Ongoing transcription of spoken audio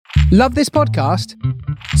Love this podcast?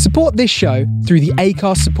 Support this show through the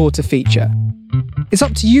Acast supporter feature. It's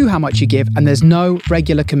up to you how much you give, and there's no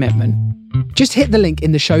regular commitment. Just hit the link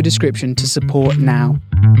in the show description to support now.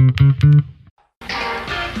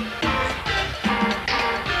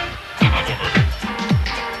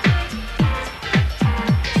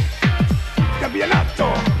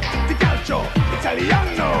 Campionato di calcio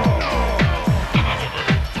italiano.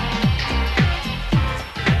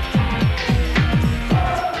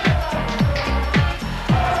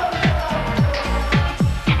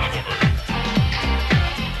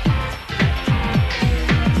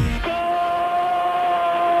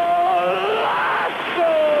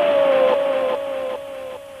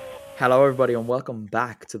 Hello everybody and welcome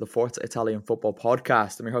back to the Forza Italian Football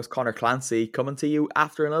Podcast. I'm your host Connor Clancy, coming to you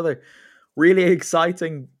after another really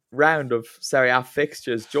exciting round of Serie A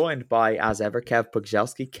fixtures, joined by, as ever, Kev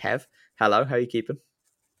Pogzelski. Kev, hello, how are you keeping?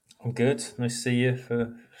 I'm good. Nice to see you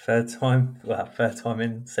for third time. Well, third time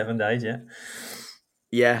in 7 days, yeah.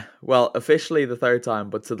 Yeah, well, officially the third time,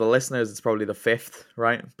 but to the listeners it's probably the fifth,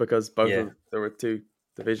 right? Because there were two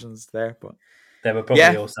divisions there, but there were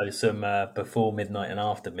probably also some before midnight and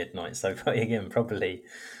after midnight. So again, probably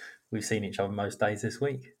we've seen each other most days this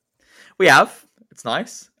week. We have. It's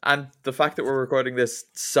nice. And the fact that we're recording this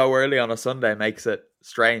so early on a Sunday makes it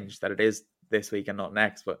strange that it is this week and not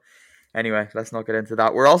next. But anyway, let's not get into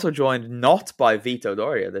that. We're also joined not by Vito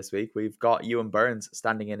Doria this week. We've got Ewan Burns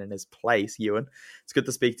standing in his place. Ewan, it's good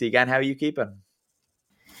to speak to you again. How are you keeping?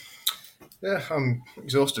 Yeah, I'm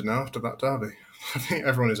exhausted now after that derby. I think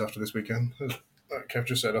everyone is after this weekend. Like Kev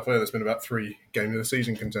just said, I've heard there's been about 3 game of the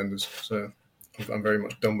season contenders, so I'm very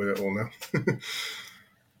much done with it all now.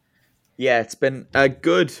 Yeah, it's been a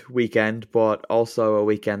good weekend, but also a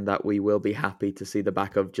weekend that we will be happy to see the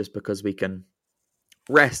back of just because we can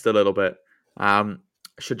rest a little bit. I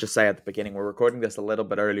should just say at the beginning, we're recording this a little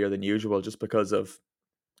bit earlier than usual just because of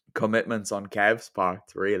commitments on Kev's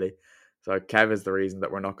part, really. So Kev is the reason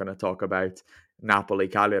that we're not going to talk about Napoli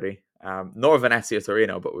Cagliari. Nor Venezia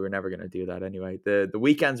Torino, but we were never going to do that anyway. The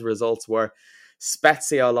weekend's results were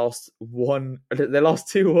Spezia lost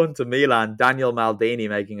 2-1 to Milan. Daniel Maldini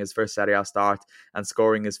making his first Serie A start and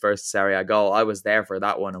scoring his first Serie A goal. I was there for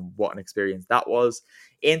that one, and what an experience that was.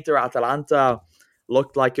 Inter Atalanta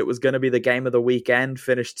looked like it was going to be the game of the weekend,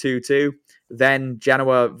 finished 2-2. Then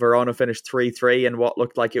Genoa Verona finished 3-3 in what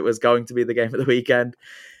looked like it was going to be the game of the weekend.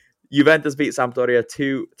 Juventus beat Sampdoria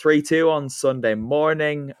 3-2 on Sunday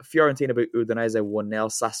morning. Fiorentina beat Udinese 1-0.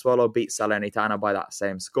 Sassuolo beat Salernitana by that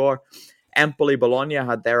same score. Empoli Bologna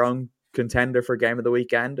had their own contender for game of the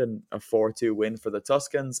weekend and a 4-2 win for the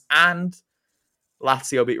Tuscans. And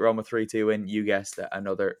Lazio beat Roma 3-2 in, you guessed it,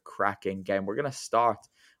 another cracking game. We're going to start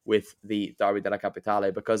with the Derby della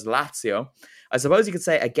Capitale because Lazio, I suppose you could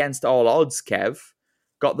say against all odds, Kev,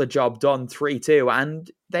 got the job done 3-2, and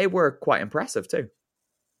they were quite impressive too.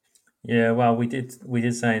 Yeah, well, we did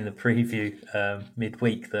say in the preview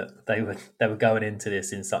midweek that they were going into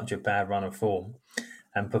this in such a bad run of form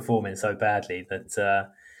and performing so badly that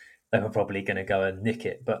they were probably going to go and nick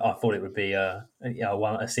it. But I thought it would be a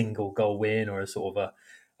single goal win or a sort of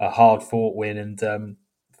a hard fought win. And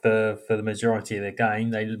for the majority of the game,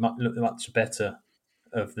 they looked much better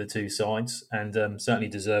of the two sides and certainly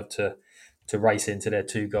deserved to race into their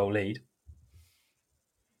 2-goal lead.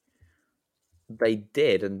 They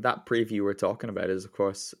did, and that preview we're talking about is, of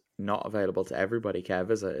course, not available to everybody, Kev,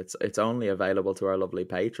 is it? It's only available to our lovely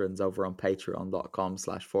patrons over on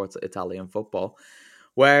patreon.com/Forza Italian Football,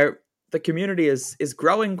 where the community is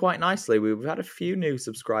growing quite nicely. We've had a few new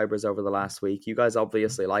subscribers over the last week. You guys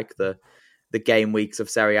obviously like the game weeks of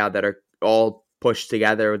Serie A that are all pushed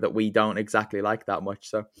together that we don't exactly like that much.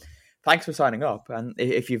 So thanks for signing up. And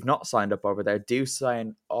if you've not signed up over there, do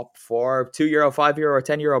sign up for €2, €5, or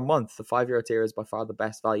 €10 a month. The €5 tier is by far the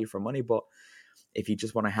best value for money. But if you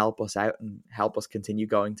just want to help us out and help us continue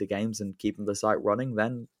going to games and keeping the site running,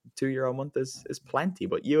 then €2 a month is plenty.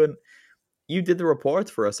 But you did the report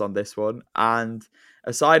for us on this one. And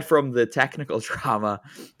aside from the technical drama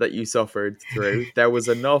that you suffered through, there was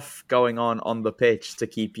enough going on the pitch to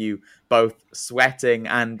keep you both sweating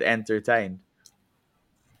and entertained.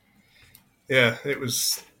 Yeah, it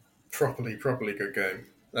was properly good game.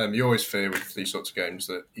 You always fear with these sorts of games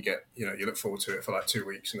that you get, you look forward to it for like 2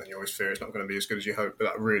 weeks and then you always fear it's not going to be as good as you hope, but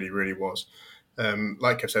that really, really was.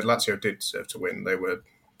 Like I've said, Lazio did deserve to win. They were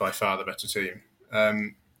by far the better team.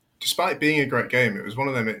 Despite being a great game, it was one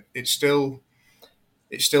of them, it still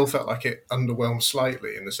felt like it underwhelmed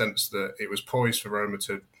slightly in the sense that it was poised for Roma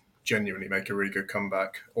to genuinely make a really good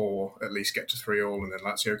comeback or at least get to 3-3 and then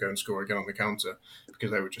Lazio go and score again on the counter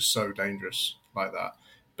because they were just so dangerous like that.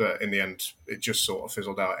 But in the end, it just sort of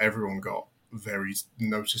fizzled out. Everyone got very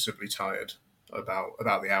noticeably tired about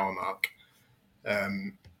the hour mark.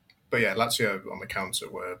 But yeah, Lazio on the counter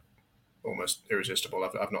were almost irresistible.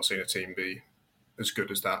 I've not seen a team be as good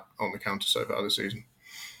as that on the counter so far this season.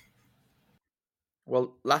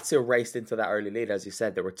 Well, Lazio raced into that early lead, as you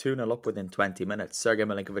said. They were 2-0 up within 20 minutes. Sergei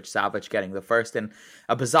Milinkovic-Savic getting the first in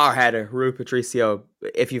a bizarre header. Rui Patricio,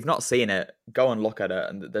 if you've not seen it, go and look at it.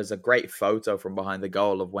 And there's a great photo from behind the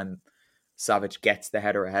goal of when Savic gets the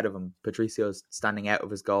header ahead of him. Patricio's standing out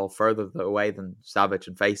of his goal further away than Savic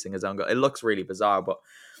and facing his own goal. It looks really bizarre, but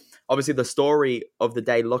obviously the story of the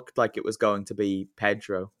day looked like it was going to be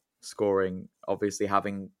Pedro scoring, obviously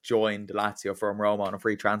having joined Lazio from Roma on a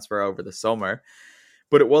free transfer over the summer.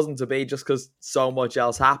 But it wasn't to be, just because so much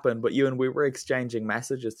else happened. But we were exchanging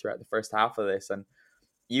messages throughout the first half of this, and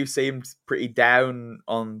you seemed pretty down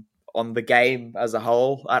on the game as a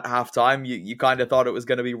whole at halftime. You kind of thought it was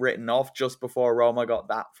going to be written off just before Roma got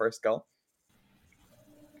that first goal.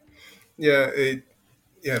 Yeah,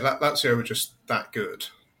 Lazio were just that good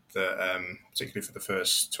that, particularly for the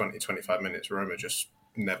first 20-25 minutes, Roma just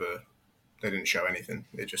they didn't show anything.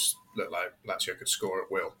 It just looked like Lazio could score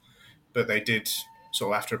at will. But they did.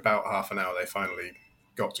 So after about half an hour, they finally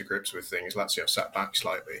got to grips with things. Lazio sat back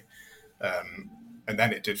slightly. And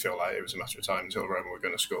then it did feel like it was a matter of time until Roma were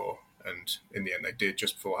going to score. And in the end, they did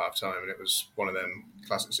just before half-time. And it was one of them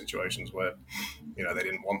classic situations where, they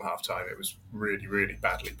didn't want half-time. It was really, really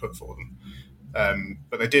badly put for them.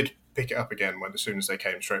 But they did pick it up again as soon as they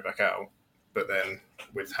came straight back out. But then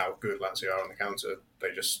with how good Lazio are on the counter,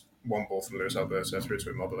 they just one ball from Luis Alberto through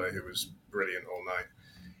to Immobile, who was brilliant all night,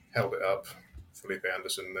 held it up. Felipe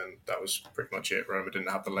Anderson, then that was pretty much it. Roma didn't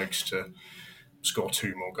have the legs to score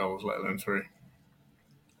 2 more goals, let alone 3.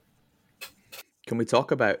 Can we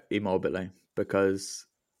talk about Immobile? Because,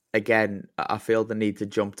 again, I feel the need to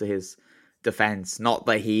jump to his defence. Not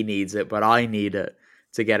that he needs it, but I need it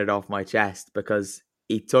to get it off my chest, because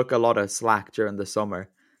he took a lot of slack during the summer.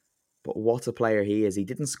 But what a player he is. He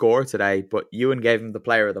didn't score today, but Ewan gave him the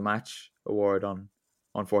Player of the Match award on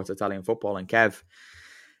Forza Italian Football, and Kev,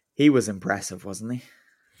 he was impressive, wasn't he?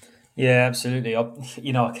 Yeah, absolutely. I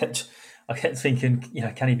kept thinking,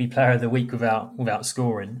 can he be Player of the Week without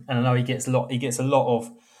scoring? And I know he gets a lot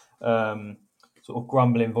of sort of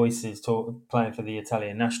grumbling voices playing for the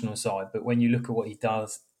Italian national side. But when you look at what he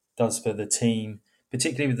does for the team,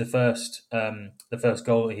 particularly with the first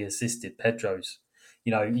goal that he assisted, Pedro's.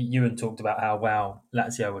 Ewan talked about how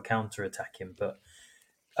Lazio were counter-attacking, but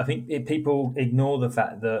I think people ignore the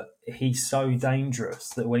fact that he's so dangerous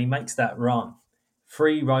that when he makes that run,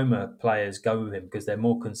 3 Roma players go with him because they're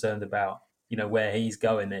more concerned about where he's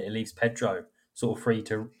going. It leaves Pedro sort of free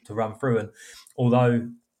to run through. And although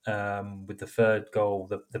with the third goal,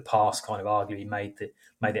 the pass kind of arguably made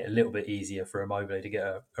it a little bit easier for Immobile to get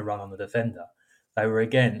a run on the defender, they were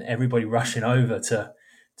again everybody rushing over to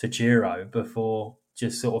Giro before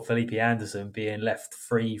just sort of Felipe Anderson being left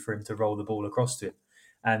free for him to roll the ball across to him.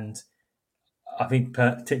 And I think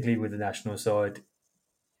particularly with the national side,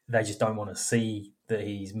 they just don't want to see that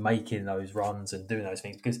he's making those runs and doing those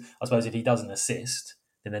things, because I suppose if he doesn't assist,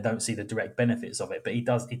 then they don't see the direct benefits of it. But he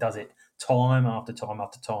does it time after time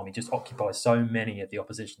after time. He just occupies so many of the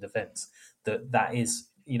opposition defence that is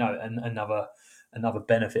another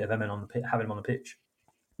benefit of having him on the pitch.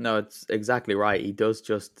 No, it's exactly right. He does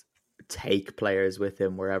just take players with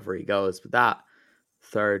him wherever he goes. But that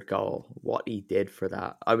third goal, what he did for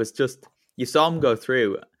that, you saw him go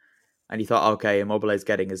through and you thought, okay, Immobile's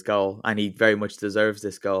getting his goal and he very much deserves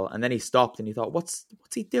this goal. And then he stopped and you thought, what's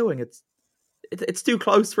he doing? It's too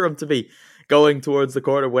close for him to be going towards the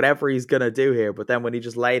corner, whatever he's going to do here. But then when he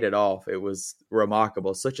just laid it off, it was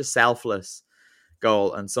remarkable. Such a selfless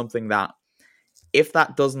goal, and something that, if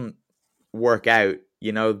that doesn't work out,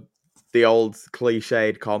 the old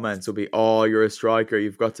cliched comments will be, oh, you're a striker,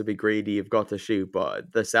 you've got to be greedy, you've got to shoot.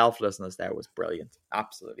 But the selflessness there was brilliant.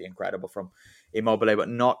 Absolutely incredible from Immobile, but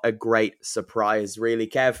not a great surprise, really.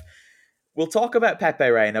 Kev, we'll talk about Pepe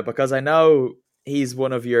Reina, because I know he's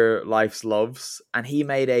one of your life's loves, and he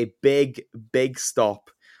made a big, big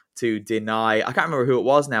stop to deny, I can't remember who it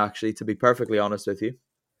was now, actually, to be perfectly honest with you.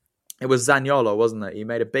 It was Zaniolo, wasn't it? He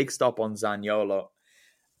made a big stop on Zaniolo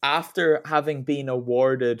after having been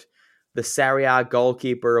awarded the Serie A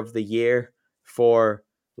Goalkeeper of the Year for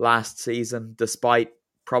last season, despite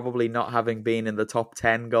probably not having been in the top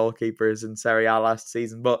 10 goalkeepers in Serie A last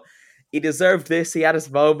season. But he deserved this. He had his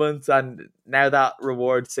moment, and now that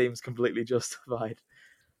reward seems completely justified.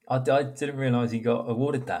 I didn't realise he got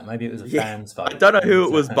awarded that. Maybe it was a fan's vote. I don't know who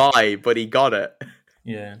it was by, but he got it.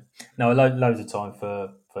 Yeah. No, loads of time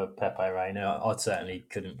for for Pepe Reina. I certainly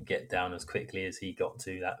couldn't get down as quickly as he got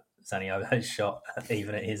to that Zaniolo shot,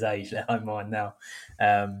 even at his age, let alone mine now.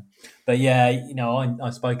 But yeah, I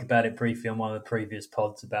spoke about it briefly on one of the previous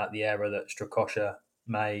pods about the error that Strakosha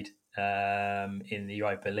made in the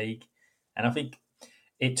Europa League. And I think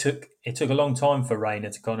it took a long time for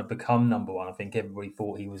Reina to kind of become number one. I think everybody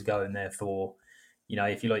thought he was going there for,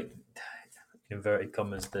 if you like, inverted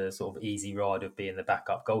commas, the sort of easy ride of being the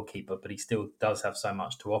backup goalkeeper, but he still does have so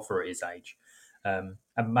much to offer at his age. And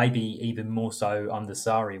maybe even more so under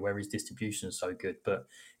Sarri, where his distribution is so good. But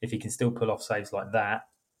if he can still pull off saves like that,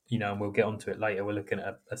 and we'll get onto it later, we're looking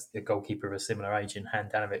at a goalkeeper of a similar age in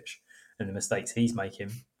Handanovic and the mistakes he's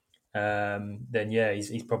making, then yeah,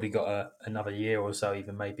 he's probably got another year or so,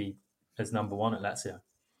 even maybe as number one at Lazio.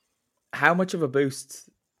 How much of a boost,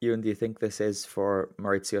 Ewan, do you think this is for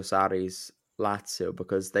Maurizio Sarri's Lazio?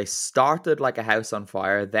 Because they started like a house on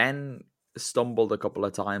fire, then stumbled a couple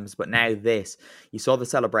of times, but now you saw the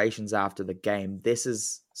celebrations after the game. This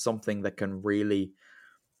is something that can really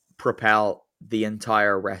propel the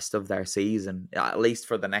entire rest of their season, at least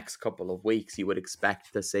for the next couple of weeks. You would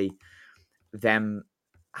expect to see them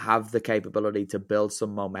have the capability to build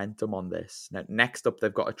some momentum on this. Now, next up,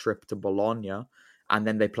 they've got a trip to Bologna, and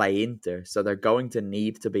then they play Inter, so they're going to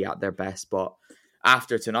need to be at their best, but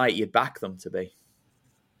after tonight, you'd back them to be.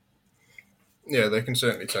 Yeah, they can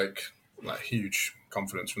certainly take huge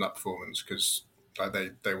confidence from that performance, because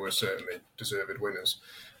they were certainly deserved winners.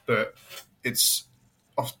 But it's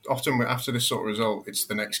often after this sort of result, it's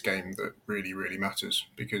the next game that really, really matters,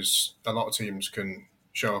 because a lot of teams can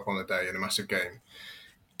show up on a day in a massive game,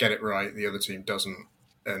 get it right, the other team doesn't,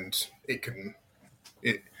 and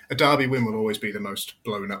a derby win will always be the most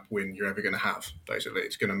blown up win you're ever going to have. Basically,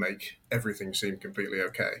 it's going to make everything seem completely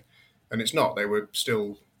okay, and it's not. They were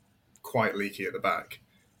still quite leaky at the back.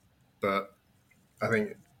 But I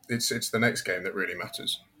think it's the next game that really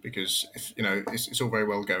matters, because it's all very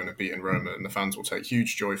well going and beating Roma, and the fans will take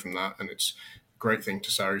huge joy from that, and it's a great thing to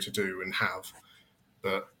Sarri to do and have.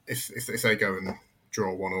 But if they go and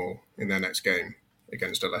draw 1-1 in their next game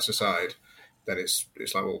against a lesser side, then it's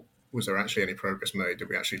like, well, was there actually any progress made? Did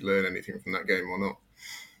we actually learn anything from that game or not?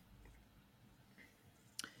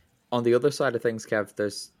 On the other side of things, Kev,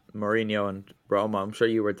 there's Mourinho and Roma. I'm sure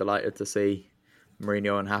you were delighted to see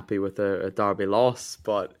Mourinho unhappy with a derby loss,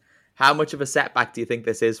 but how much of a setback do you think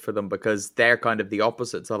this is for them? Because they're kind of the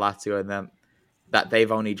opposite to Lazio, and then that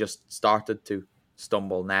they've only just started to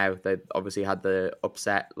stumble now. They obviously had the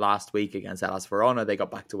upset last week against Hellas Verona. They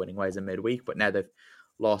got back to winning ways in midweek, but now they've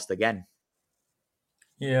lost again.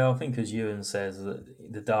 Yeah, I think as Ewan says, that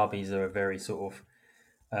the derbies are a very sort of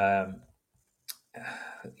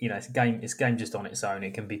it's a game just on its own.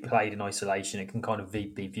 It can be played in isolation. It can kind of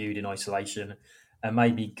be viewed in isolation. And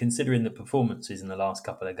maybe considering the performances in the last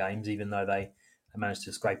couple of games, even though they managed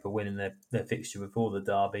to scrape a win in their fixture before the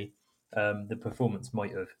derby, the performance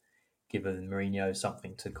might have given Mourinho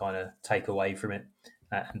something to kind of take away from it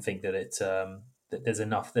and think that that there's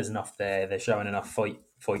enough there. They're showing enough fight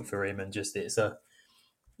for him, and just it's a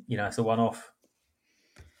one-off.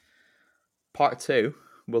 Part 2.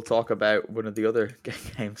 We'll talk about one of the other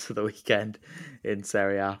games of the weekend in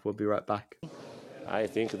Serie A. We'll be right back. I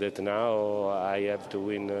think that now I have to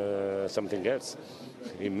win something else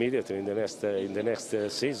immediately in the next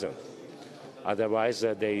season. Otherwise,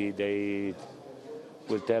 they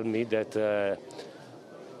will tell me that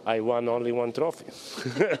I won only one trophy.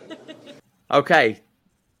 Okay,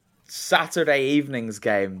 Saturday evening's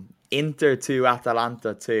game. Inter 2,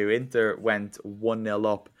 Atalanta 2. Inter went 1-0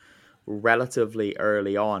 up relatively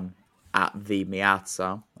early on at the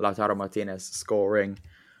Meazza. Lautaro Martinez scoring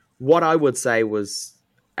what I would say was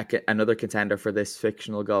another contender for this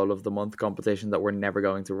fictional goal of the month competition that we're never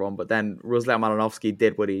going to run. But then Ruslan Malinovsky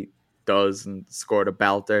did what he does and scored a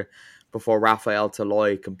belter before Rafael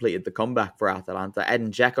Toloi completed the comeback for Atalanta.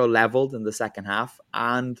 Edin Dzeko levelled in the second half,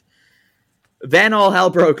 and then all hell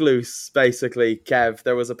broke loose, basically, Kev.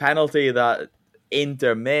 There was a penalty that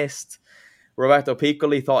Inter missed. Roberto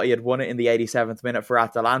Piccoli thought he had won it in the 87th minute for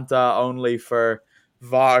Atalanta, only for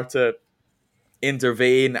VAR to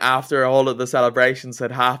intervene after all of the celebrations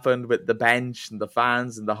had happened with the bench and the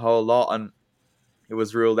fans and the whole lot, and it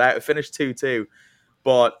was ruled out. It finished 2-2,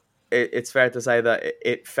 but it's fair to say that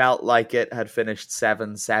it felt like it had finished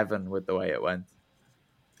 7-7 with the way it went.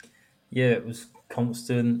 Yeah, it was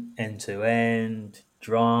constant, end-to-end,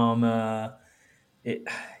 drama.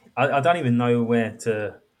 I don't even know where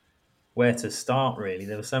to start, really.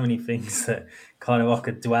 There were so many things that kind of I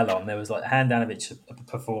could dwell on. There was like Handanovic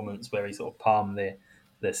performance where he sort of palmed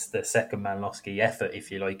the second Malinovsky effort, if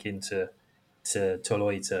you like, into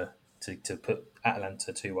Toloi to put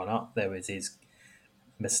Atalanta 2-1 up. There was his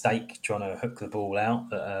mistake trying to hook the ball out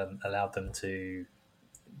that allowed them to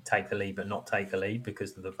take the lead but not take the lead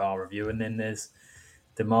because of the VAR review. And then there's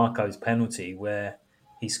DiMarco's penalty where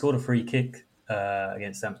he scored a free kick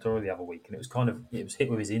against Sampdoria the other week, and it was hit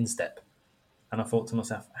with his instep. And I thought to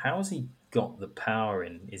myself, how has he got the power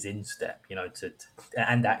in his instep,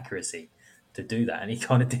 and accuracy to do that? And he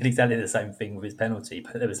kind of did exactly the same thing with his penalty,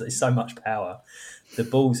 but there was so much power. The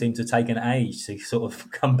ball seemed to take an age to sort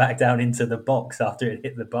of come back down into the box after it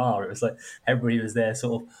hit the bar. It was like everybody was there,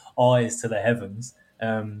 sort of eyes to the heavens,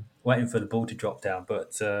 waiting for the ball to drop down.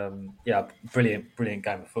 But brilliant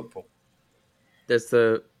game of football. There's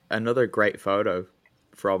another great photo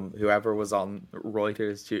from whoever was on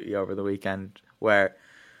Reuters duty over the weekend where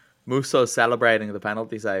Musso's celebrating the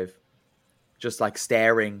penalty save, just like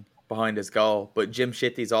staring behind his goal. But Jim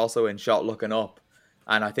Shitty's also in shot looking up.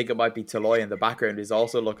 And I think it might be Toloi in the background. He's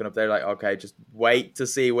also looking up there like, okay, just wait to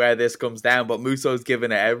see where this comes down. But Musso's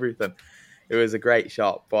giving it everything. It was a great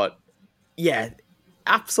shot. But yeah,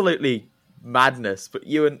 absolutely madness. But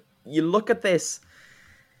you look at this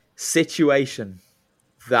situation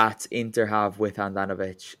that Inter have with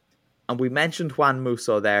Handanovic. And we mentioned Juan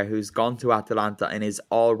Musso there, who's gone to Atalanta and is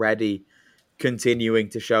already continuing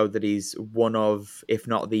to show that he's one of, if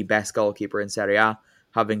not the best goalkeeper in Serie A,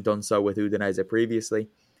 having done so with Udinese previously.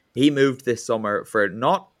 He moved this summer for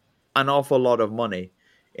not an awful lot of money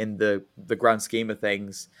in the grand scheme of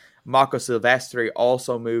things. Marco Silvestri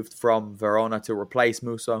also moved from Verona to replace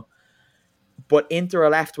Musso. But Inter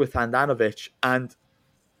are left with Handanovic, and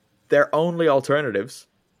their only alternatives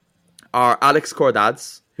are Alex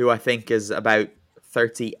Cordaz, who I think is about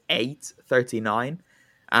 38, 39,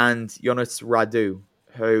 and Jonas Radu,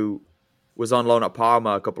 who was on loan at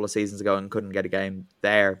Parma a couple of seasons ago and couldn't get a game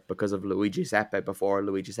there because of Luigi Seppe before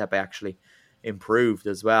Luigi Seppe actually improved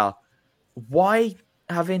as well. Why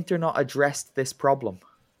have Inter not addressed this problem?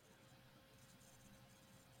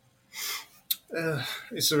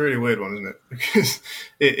 It's a really weird one, isn't it? Because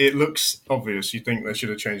it looks obvious. You think they should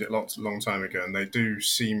have changed it a long time ago, and they do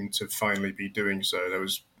seem to finally be doing so. There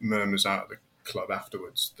was murmurs out of the club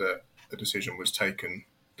afterwards that a decision was taken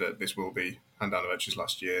that this will be Handanovic's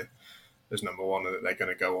last year as number one, and that they're going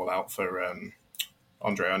to go all out for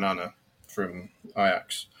Andre Onana from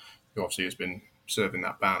Ajax, who obviously has been serving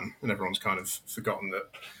that ban, and everyone's kind of forgotten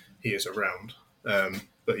that he is around.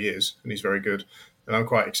 But he is, and he's very good. And I'm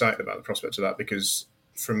quite excited about the prospect of that because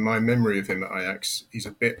from my memory of him at Ajax, he's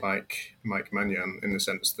a bit like Mike Maignan in the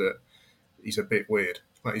sense that he's a bit weird.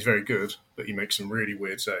 Like, he's very good, but he makes some really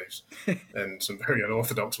weird saves and some very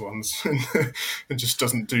unorthodox ones and just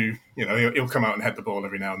doesn't do, he'll come out and head the ball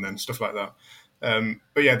every now and then, stuff like that.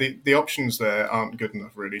 But yeah, the options there aren't good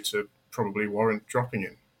enough really to probably warrant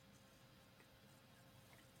dropping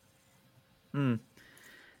him.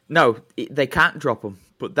 No, they can't drop him.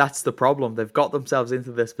 But that's the problem. They've got themselves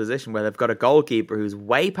into this position where they've got a goalkeeper who's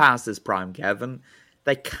way past his prime, Kevin.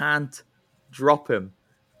 They can't drop him.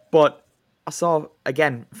 But I saw,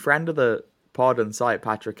 again, friend of the pod and site,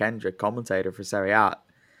 Patrick Hendrick, commentator for Serie A,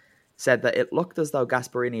 said that it looked as though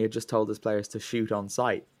Gasperini had just told his players to shoot on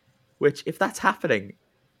sight. Which, if that's happening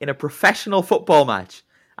in a professional football match,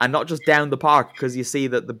 and not just down the park, because you see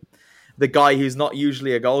that the guy who's not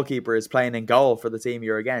usually a goalkeeper is playing in goal for the team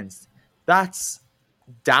you're against, that's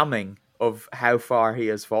damning of how far he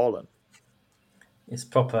has fallen. It's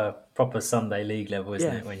proper Sunday league level,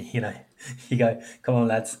 isn't it? When you go, come on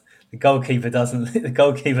lads, the goalkeeper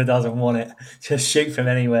doesn't want it. Just shoot from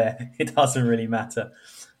anywhere. It doesn't really matter.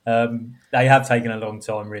 They have taken a long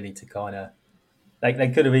time really to kind of. They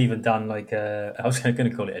could have even done like I was going to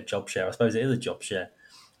call it a job share. I suppose it is a job share.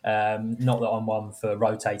 Not that I'm one for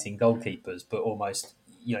rotating goalkeepers, but almost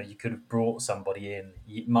you could have brought somebody in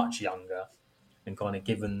much younger and kind of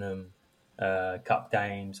given them cup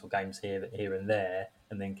games or games here and there,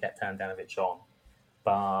 and then kept Handanovic on.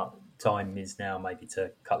 But time is now maybe to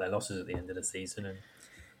cut their losses at the end of the season, and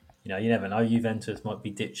you never know. Juventus might be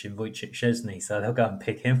ditching Wojciech Szczesny, so they'll go and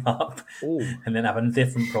pick him up. Ooh. And then have a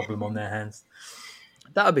different problem on their hands.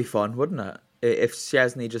 That would be fun, wouldn't it? If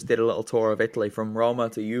Szczesny just did a little tour of Italy from Roma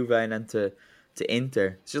to Juve and then to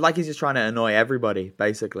Inter. It's just like he's just trying to annoy everybody,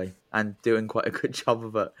 basically, and doing quite a good job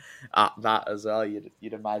of it at that as well,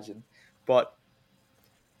 you'd imagine. But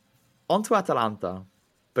on to Atalanta,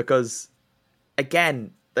 because,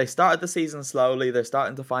 again, they started the season slowly. They're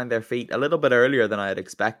starting to find their feet a little bit earlier than I had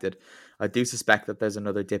expected. I do suspect that there's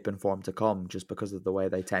another dip in form to come just because of the way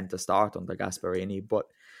they tend to start under Gasperini. But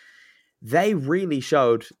they really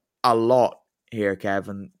showed a lot here,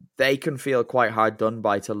 Kevin. They can feel quite hard done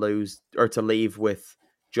by to lose or to leave with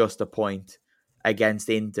just a point against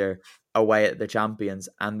Inter away at the champions,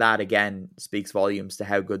 and that again speaks volumes to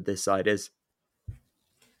how good this side is.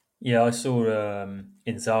 Yeah, I saw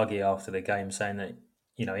Inzaghi after the game saying that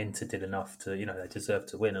Inter did enough to they deserved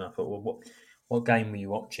to win, and I thought, well, what game were you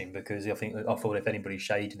watching? Because I thought if anybody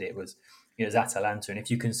shaded it was Atalanta, and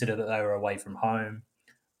if you consider that they were away from home,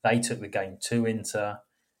 they took the game to Inter.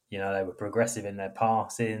 They were progressive in their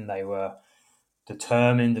passing, they were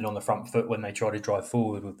determined and on the front foot when they tried to drive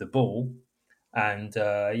forward with the ball. And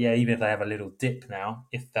even if they have a little dip now,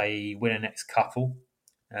 if they win a next couple,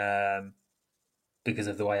 because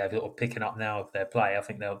of the way they're picking up now of their play, I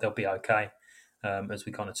think they'll be okay as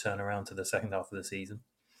we kind of turn around to the second half of the season.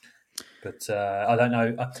 But I don't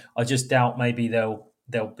know. I just doubt maybe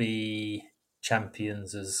they'll be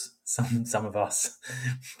champions as some of us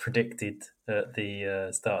predicted at the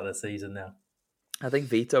start of the season now. I think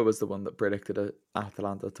Vito was the one that predicted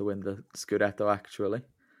Atalanta to win the Scudetto, actually.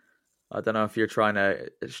 I don't know if you're trying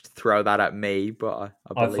to throw that at me, but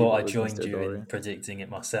I thought I joined you in predicting it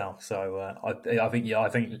myself. So I think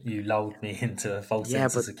you lulled me into a false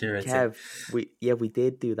sense of security. Kev, we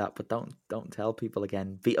did do that, but don't tell people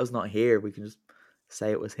again. Vito's not here. We can just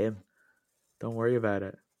say it was him. Don't worry about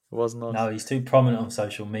it. It wasn't us. No, he's too prominent on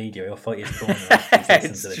social media. He'll fight his corner.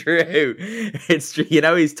 It's true. It's true.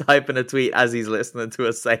 He's typing a tweet as he's listening to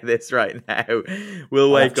us say this right now.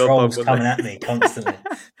 We'll wake up. Trolls coming at me constantly.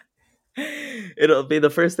 It'll be the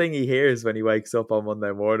first thing he hears when he wakes up on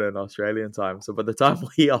Monday morning Australian time. So by the time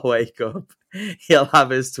we all wake up, he'll have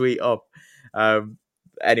his tweet up.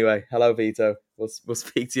 Anyway, hello Vito. We'll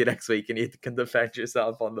speak to you next week, and you can defend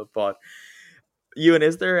yourself on the pod. Ewan,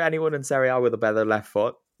 is there anyone in Serie A with a better left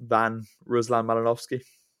foot than Ruslan Malinovsky?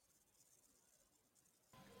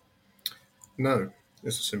 No,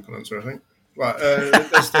 it's a simple answer, I think. Well,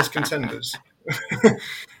 there's contenders.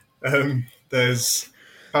 There's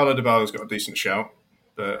Paulo Dybala's got a decent shout,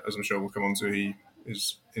 but as I'm sure we'll come on to, he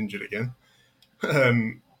is injured again.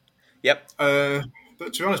 Yep. But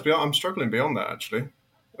to be honest, I'm struggling beyond that, actually.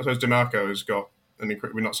 I suppose DiMarco has got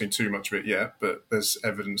we've not seen too much of it yet, but there's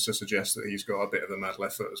evidence to suggest that he's got a bit of a mad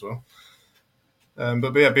left foot as well.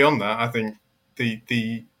 But beyond that, I think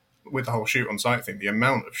the with the whole shoot on sight thing, the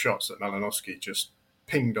amount of shots that Malinovsky just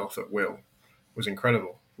pinged off at will was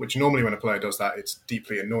incredible. Which normally when a player does that, it's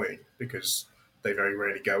deeply annoying because they very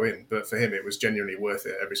rarely go in. But for him, it was genuinely worth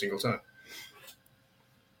it every single time.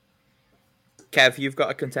 Kev, you've got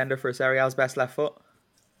a contender for Serie A's best left foot?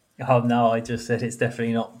 Oh no, I just said it's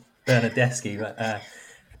definitely not Bernardeschi, but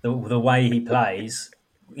the way he plays,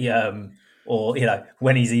 or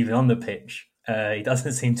when he's even on the pitch, he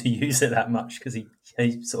doesn't seem to use it that much because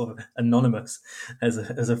he's sort of anonymous as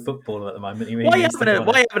a footballer at the moment. He really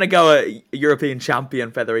why having a go at European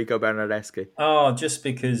champion Federico Bernardeschi? Oh, just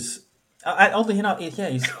because.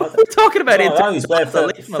 He's talking about it.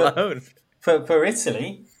 Leave him alone. For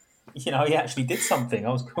Italy, he actually did something.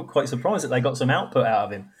 I was quite surprised that they got some output out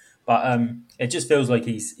of him. But it just feels like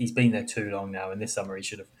he's been there too long now, and this summer he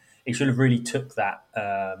should have really took that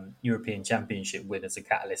European Championship win as a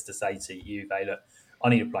catalyst to say to Juve, look, I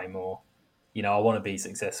need to play more. I want to be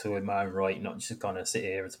successful in my own right, not just kind of sit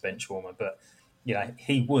here as a bench warmer. But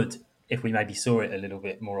he would, if we maybe saw it a little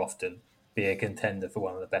bit more often, be a contender for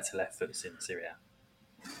one of the better left foots in Serie A.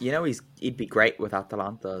 He'd be great with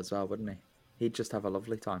Atalanta as well, wouldn't he? He'd just have a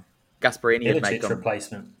lovely time. Gasperini would make him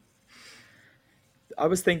replacement. I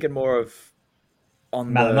was thinking more of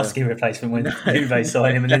on Malinovsky replacement when Juve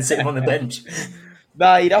signed him and then sit him on the bench.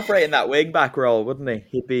 Nah, he'd operate in that wing back role, wouldn't he?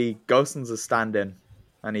 He'd be Gosens' stand-in,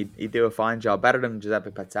 and he'd do a fine job, better than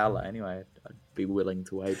Giuseppe Pezzella. Anyway, I'd be willing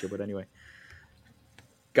to wager, but anyway,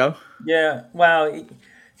 go. Yeah, well,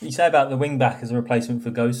 you say about the wing back as a replacement for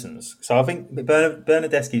Gosens. So I think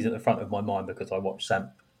Bernardeschi's at the front of my mind because I watched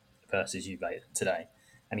Samp versus Juve today,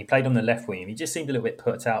 and he played on the left wing, and he just seemed a little bit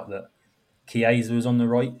put out that Chiesa was on the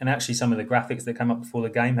right, and actually some of the graphics that came up before the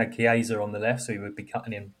game had Chiesa on the left, so he would be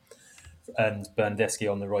cutting in, and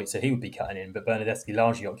Bernardeschi on the right, so he would be cutting in. But Bernardeschi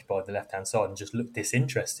largely occupied the left-hand side and just looked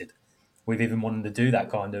disinterested. We've even wanted to do that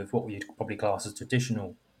kind of what you'd probably class as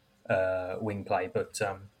traditional wing play. But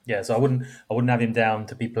so I wouldn't have him down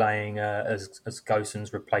to be playing as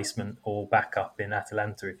Gosens' replacement or backup in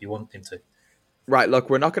Atalanta if you want him to. Right, look,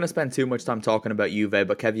 we're not going to spend too much time talking about Juve,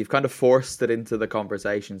 but Kev, you've kind of forced it into the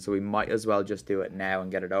conversation, so we might as well just do it now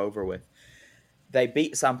and get it over with. They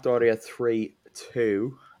beat Sampdoria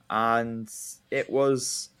 3-2, and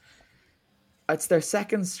it's their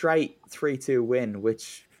second straight 3-2 win,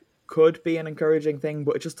 which could be an encouraging thing,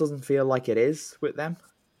 but it just doesn't feel like it is with them.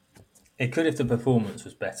 It could if the performance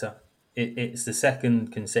was better. It's the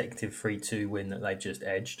second consecutive 3-2 win that they've just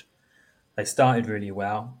edged. They started really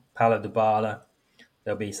well. Paulo Dybala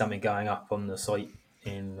there'll be something going up on the site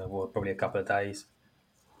in probably a couple of days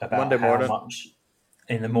about Monday how morning. much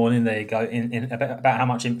in the morning there you go about how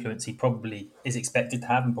much influence he probably is expected to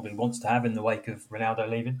have and probably wants to have in the wake of Ronaldo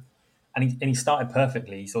leaving. And he started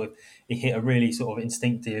perfectly. He hit a really sort of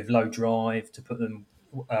instinctive low drive to put them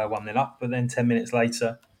 1-0 up, but then 10 minutes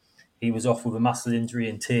later he was off with a muscle injury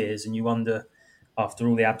and tears, and you wonder, after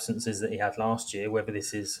all the absences that he had last year, whether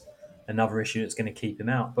this is another issue that's going to keep him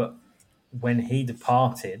out. But when he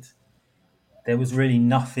departed, there was really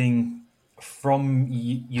nothing from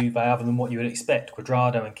Juve other than what you would expect.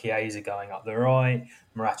 Cuadrado and Chiesa going up the right,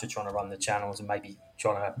 Morata trying to run the channels and maybe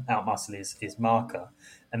trying to outmuscle his marker.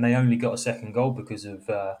 And they only got a second goal because of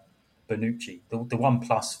Bonucci. The one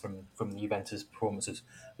plus from the Juventus performance was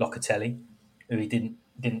Locatelli, who he didn't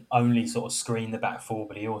only sort of screen the back four,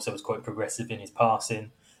 but he also was quite progressive in his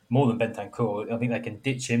passing, more than Bentancur. I think they can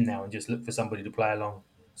ditch him now and just look for somebody to play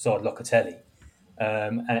alongside Locatelli.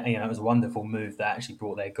 And it was a wonderful move that actually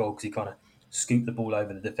brought their goal because he kind of scooped the ball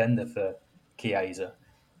over the defender for Chiesa.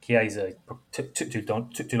 Chiesa took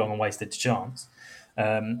too long and wasted the chance.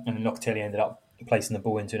 And then Locatelli ended up placing the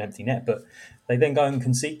ball into an empty net. But they then go and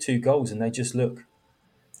concede 2 goals and they just look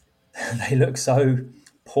so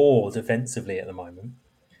poor defensively at the moment.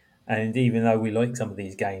 And even though we like some of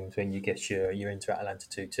these games when you get your Inter Atalanta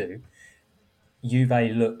 2-2,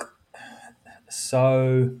 Juve look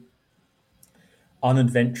so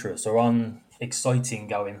unadventurous or unexciting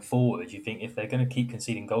going forward. You think if they're going to keep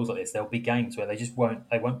conceding goals like this, there'll be games where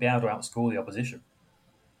they won't be able to outscore the opposition.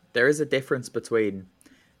 There is a difference between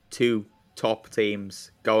 2 top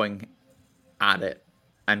teams going at it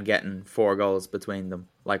and getting 4 goals between them,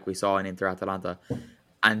 like we saw in Inter Atalanta,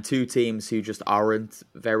 and 2 teams who just aren't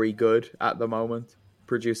very good at the moment,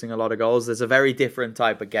 producing a lot of goals. There's a very different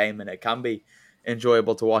type of game, and it can be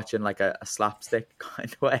enjoyable to watch in like a slapstick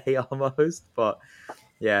kind of way almost. But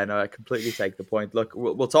yeah, no, I completely take the point. Look,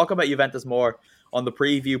 we'll talk about Juventus more on the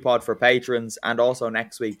preview pod for patrons and also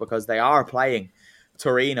next week, because they are playing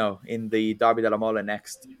Torino in the Derby della Mole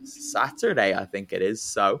next Saturday, I think it is.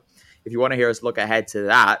 So if you want to hear us look ahead to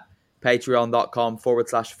that,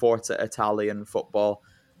 patreon.com/Forza Italian Football.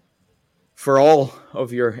 For all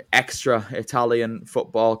of your extra Italian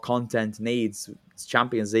football content needs, it's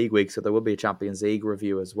Champions League week, so there will be a Champions League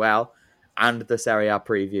review as well, and the Serie A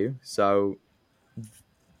preview. So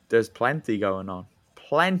there's plenty going on.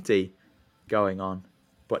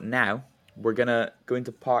 But now we're going to go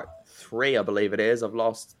into part 3, I believe it is. I've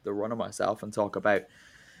lost the run of myself, and talk about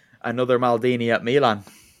another Maldini at Milan.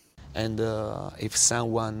 And if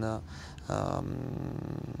someone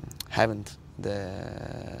haven't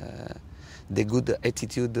the good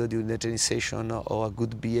attitude during the training session or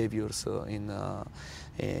good behaviors in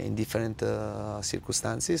different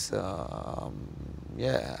circumstances, I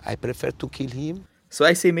prefer to kill him. So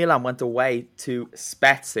AC Milan went away to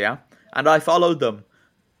Spezia, and I followed them.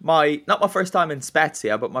 Not my first time in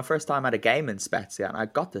Spezia, but my first time at a game in Spezia, and I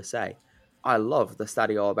got to say, I love the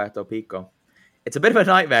Stadio Alberto Pico. It's a bit of a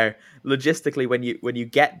nightmare logistically when you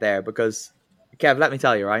get there, because, Kev, let me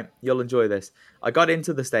tell you, right? You'll enjoy this. I got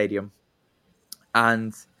into the stadium,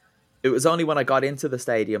 and it was only when I got into the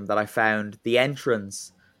stadium that I found the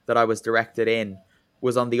entrance that I was directed in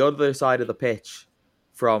was on the other side of the pitch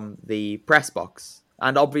from the press box.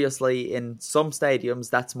 And obviously in some stadiums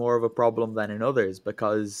that's more of a problem than in others,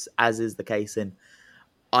 because as is the case in,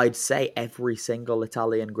 I'd say, every single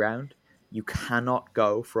Italian ground, you cannot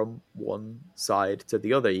go from one side to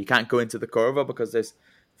the other. You can't go into the curva because there's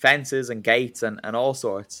fences and gates and all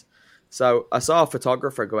sorts. So I saw a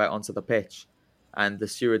photographer go out onto the pitch, and the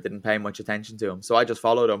steward didn't pay much attention to him. So I just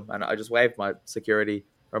followed him, and I just waved my security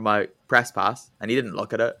or my press pass, and he didn't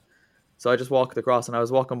look at it. So I just walked across, and I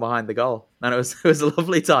was walking behind the goal. And it was a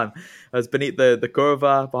lovely time. I was beneath the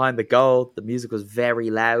curva, behind the goal. The music was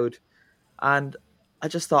very loud. And I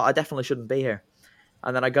just thought I definitely shouldn't be here.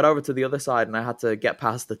 And then I got over to the other side, and I had to get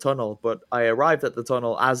past the tunnel. But I arrived at the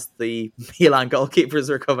tunnel as the Milan goalkeepers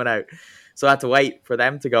were coming out. So I had to wait for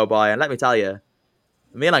them to go by. And let me tell you,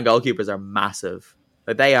 the Milan goalkeepers are massive.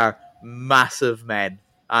 Like, they are massive men.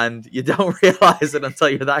 And you don't realise it until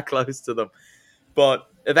you're that close to them. But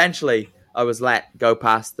eventually, I was let go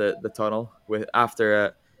past the tunnel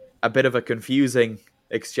after a bit of a confusing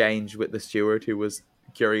exchange with the steward, who was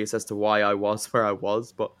curious as to why I was where I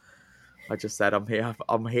was. But I just said, I'm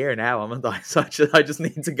here now, haven't I? So I just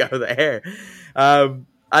need to go there. And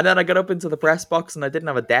then I got up into the press box, and I didn't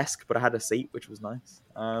have a desk, but I had a seat, which was nice.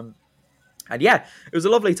 And yeah, it was a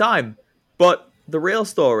lovely time. But the real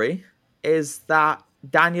story is that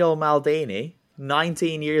Daniel Maldini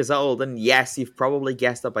 19 years old. And yes, you've probably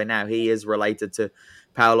guessed it by now. He is related to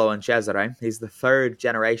Paolo and Cesare. He's the third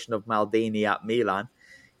generation of Maldini at Milan.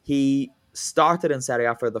 He started in Serie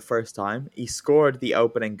A for the first time. He scored the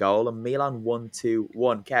opening goal and Milan won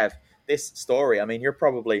 2-1. Kev, this story, I mean, you're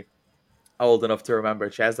probably old enough to remember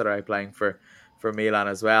Cesare playing for Milan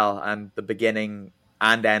as well, and the beginning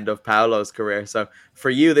and end of Paolo's career. So for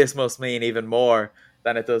you, this must mean even more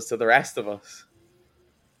than it does to the rest of us.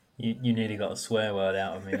 You nearly got a swear word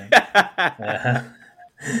out of me then.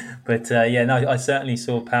 I certainly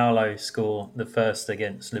saw Paolo score the first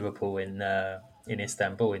against Liverpool in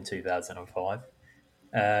Istanbul in 2005.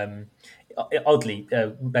 Oddly,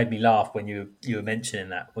 made me laugh when you were mentioning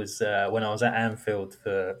that was when I was at Anfield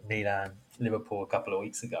for Milan Liverpool a couple of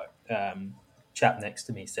weeks ago. Chap next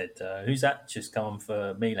to me said, "Who's that just come on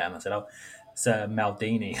for Milan?" I said, "Oh, it's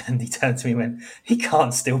Maldini," and he turned to me and went, "He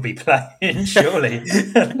can't still be playing, surely."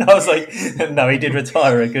 And I was like, "No, he did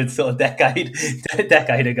retire a good sort of decade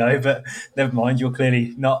ago, but never mind. You're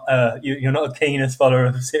clearly not you're not a keenest follower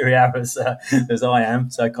of Serie A as I am."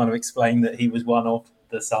 So I kind of explained that he was one of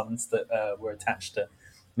the sons that were attached to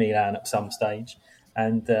Milan at some stage,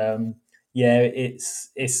 and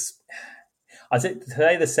it's. I think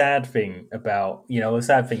today the sad thing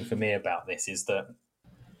for me about this is that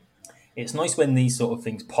it's nice when these sort of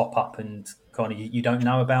things pop up and kind of you don't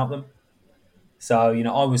know about them. So,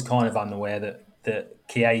 I was kind of unaware that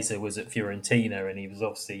Chiesa was at Fiorentina and he was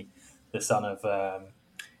obviously the son of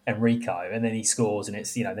Enrico, and then he scores and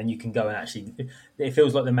it's, then you can go and actually, it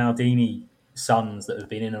feels like the Maldini sons that have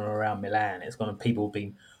been in and around Milan. It's kind of people have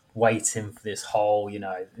been waiting for this whole,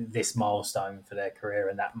 this milestone for their career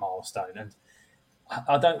and that milestone. And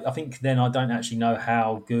I don't actually know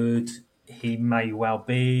how good he may well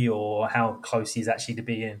be or how close he's actually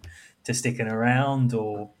to sticking around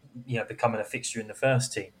or, becoming a fixture in the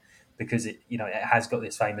first team, because it has got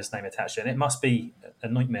this famous name attached to it. And it must be a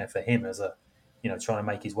nightmare for him as trying to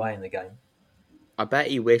make his way in the game. I bet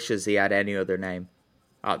he wishes he had any other name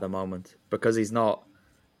at the moment, because he's not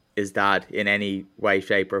his dad in any way,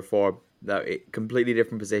 shape or form. Completely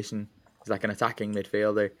different position. He's like an attacking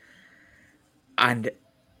midfielder. And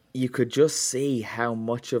you could just see how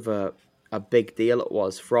much of a big deal it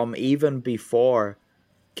was from even before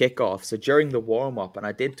kickoff. So during the warm-up, and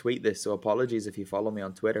I did tweet this, so apologies if you follow me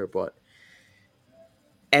on Twitter, but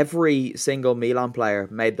every single Milan player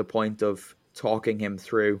made the point of talking him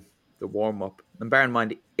through the warm-up. And bear in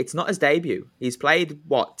mind, it's not his debut. He's played,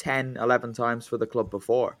 10, 11 times for the club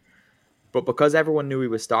before. But because everyone knew he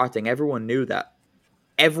was starting, everyone knew that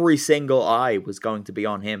every single eye was going to be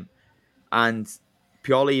on him. And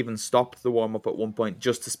Pioli even stopped the warm-up at one point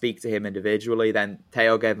just to speak to him individually. Then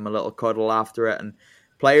Theo gave him a little cuddle after it. And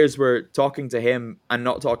players were talking to him and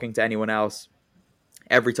not talking to anyone else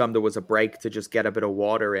every time there was a break to just get a bit of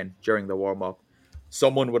water in during the warm-up.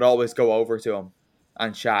 Someone would always go over to him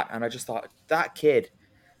and chat. And I just thought, that kid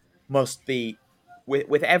must be,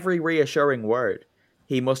 with every reassuring word,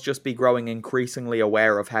 he must just be growing increasingly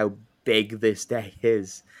aware of how big this day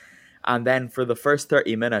is. And then for the first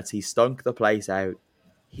 30 minutes, he stunk the place out.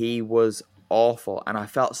 He was awful. And I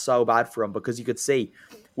felt so bad for him because you could see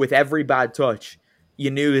with every bad touch, you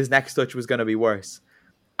knew his next touch was going to be worse.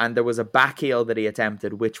 And there was a back heel that he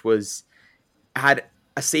attempted, which had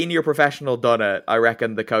a senior professional done it, I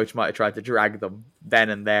reckon the coach might have tried to drag them then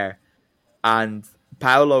and there. And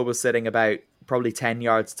Paolo was sitting about probably 10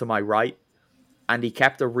 yards to my right. And he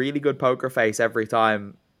kept a really good poker face every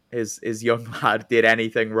time his young lad did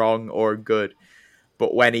anything wrong or good.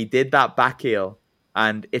 But when he did that back heel,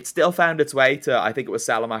 and it still found its way to, I think it was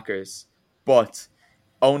Salamakers, but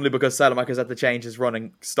only because Salamakers had to change his run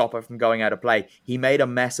and stop it from going out of play. He made a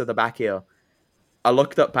mess of the back heel. I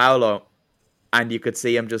looked at Paolo, and you could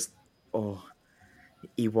see him just,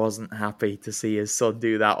 he wasn't happy to see his son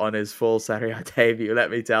do that on his full Serie A debut,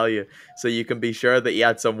 let me tell you. So you can be sure that he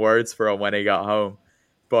had some words for him when he got home.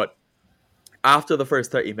 But after the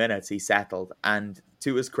first 30 minutes, he settled. And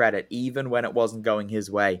to his credit, even when it wasn't going his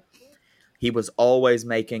way, he was always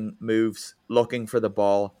making moves, looking for the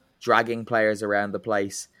ball, dragging players around the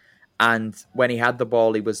place. And when he had the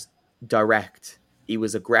ball, he was direct. He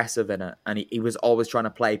was aggressive in it. And he was always trying to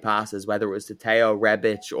play passes, whether it was to Theo,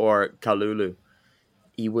 Rebic or Kalulu.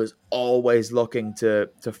 He was always looking to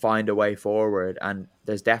find a way forward. And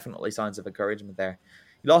there's definitely signs of encouragement there.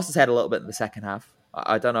 He lost his head a little bit in the second half.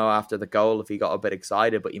 I don't know after the goal if he got a bit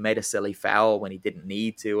excited, but he made a silly foul when he didn't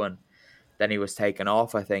need to. And then he was taken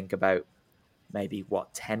off, I think, about maybe,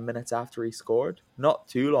 10 minutes after he scored? Not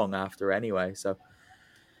too long after anyway. So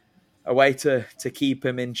a way to keep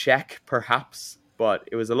him in check, perhaps. But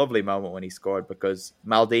it was a lovely moment when he scored because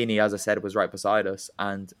Maldini, as I said, was right beside us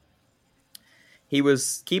and he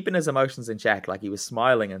was keeping his emotions in check. Like he was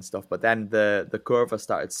smiling and stuff. But then the Curva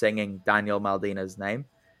started singing Daniel Maldini's name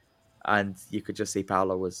and you could just see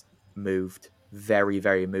Paolo was moved, very,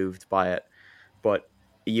 very moved by it. But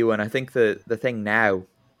Ewan, I think the thing now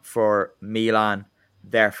for Milan,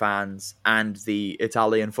 their fans, and the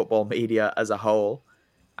Italian football media as a whole,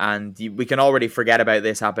 and we can already forget about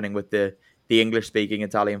this happening with the English-speaking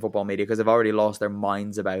Italian football media because they've already lost their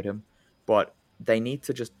minds about him. But they need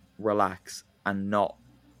to just relax and not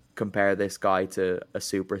compare this guy to a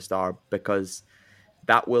superstar because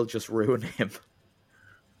that will just ruin him.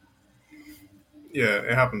 Yeah,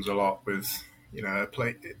 it happens a lot with a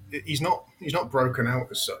play. He's not broken out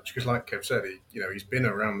as such because, like Kev said, he's been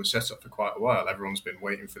around the setup for quite a while. Everyone's been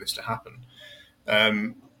waiting for this to happen,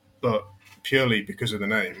 but purely because of the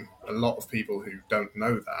name, a lot of people who don't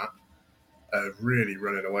know that are really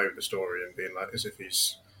running away with the story and being like, as if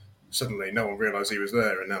he's suddenly no one realised he was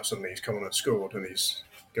there, and now suddenly he's come on and scored, and he's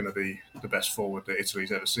going to be the best forward that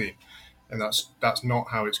Italy's ever seen. And that's not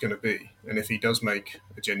how it's going to be. And if he does make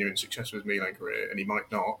a genuine success with his Milan career, and he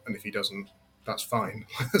might not, and if he doesn't, that's fine.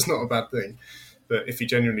 That's not a bad thing. But if he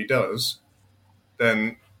genuinely does,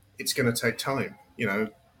 then it's going to take time.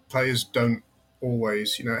 Players don't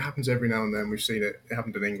always, it happens every now and then. We've seen it. It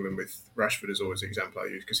happened in England with Rashford is always the example I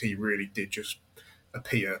use because he really did just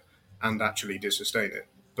appear and actually did sustain it.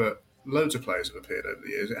 But loads of players have appeared over the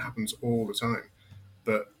years. It happens all the time.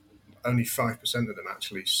 But only 5% of them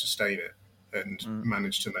actually sustain it and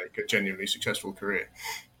manage to make a genuinely successful career.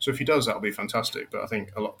 So if he does, that'll be fantastic. But I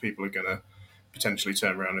think a lot of people are going to potentially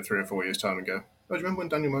turn around in 3 or 4 years' time and go, oh, do you remember when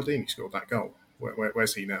Daniel Maldini scored that goal?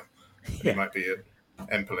 Where's he now? Yeah. He might be at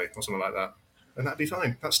Empoli or something like that. And that'd be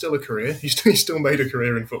fine. That's still a career. He's still made a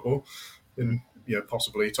career in football, in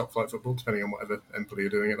possibly top-flight football, depending on whatever Empoli are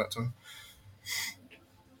doing at that time.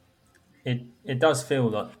 It does feel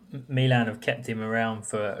like Milan have kept him around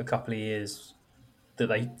for a couple of years that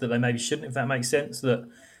they maybe shouldn't, if that makes sense, that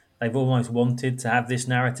they've almost wanted to have this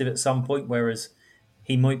narrative at some point, whereas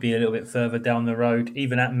he might be a little bit further down the road,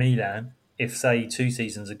 even at Milan. If, say, 2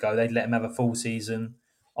 seasons ago, they'd let him have a full season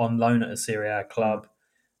on loan at a Serie A club,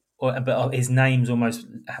 but his name's almost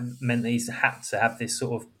meant that he's had to have this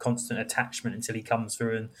sort of constant attachment until he comes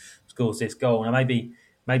through and scores this goal. Now, maybe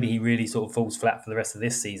he really sort of falls flat for the rest of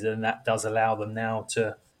this season, and that does allow them now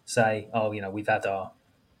to say, oh, we've had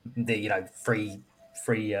three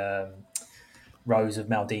rows of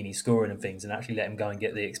Maldini scoring and things, and actually let him go and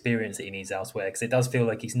get the experience that he needs elsewhere, because it does feel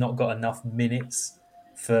like he's not got enough minutes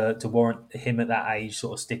to warrant him at that age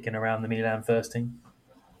sort of sticking around the Milan first team.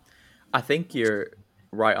 I think you're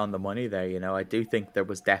right on the money there. I do think there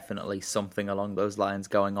was definitely something along those lines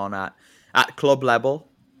going on at club level,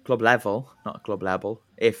 not club level,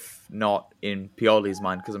 if not in Pioli's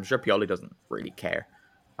mind, because I'm sure Pioli doesn't really care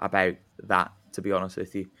about that, to be honest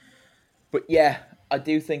with you. But yeah, I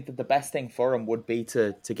do think that the best thing for him would be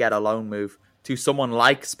to get a loan move to someone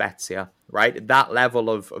like Spezia, right? That level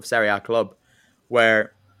of Serie A club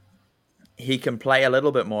where he can play a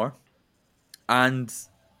little bit more and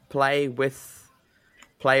play with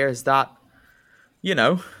players that,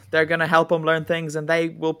 they're going to help him learn things, and they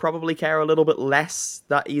will probably care a little bit less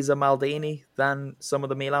that he's a Maldini than some of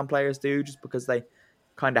the Milan players do, just because they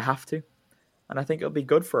kind of have to. And I think it'll be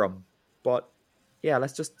good for him. But yeah,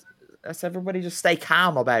 let's everybody just stay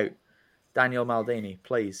calm about Daniel Maldini,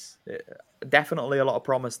 please. Definitely a lot of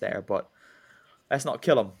promise there, but let's not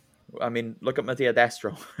kill him. I mean, look at Mattia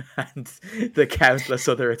Destro and the countless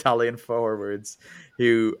other Italian forwards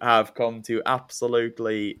who have come to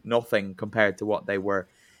absolutely nothing compared to what they were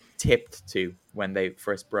tipped to when they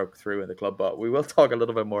first broke through in the club. But we will talk a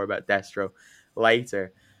little bit more about Destro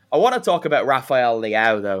later. I want to talk about Rafael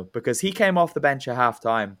Leao, though, because he came off the bench at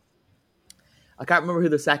half-time. I can't remember who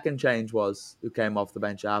the second change was who came off the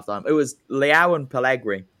bench at half-time. It was Leao and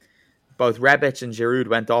Pellegrini. Both Rebic and Giroud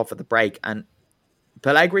went off at the break, and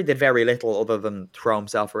Pellegrini did very little other than throw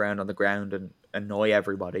himself around on the ground and annoy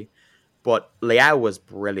everybody. But Leao was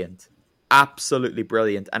brilliant. Absolutely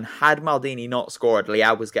brilliant. And had Maldini not scored,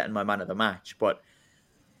 Leao was getting my man of the match. But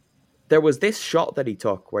there was this shot that he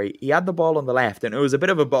took where he had the ball on the left, and it was a bit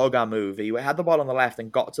of a boga move. He had the ball on the left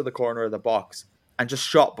and got to the corner of the box and just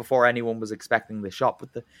shot before anyone was expecting the shot.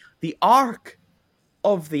 But the arc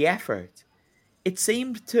of the effort, it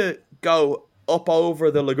seemed to go up over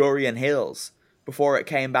the Ligurian hills before it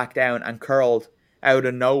came back down and curled out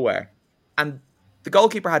of nowhere. And the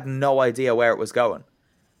goalkeeper had no idea where it was going.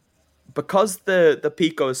 Because the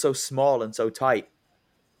Pico is so small and so tight,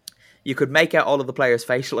 you could make out all of the players'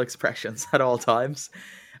 facial expressions at all times.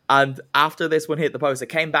 And after this one hit the post, it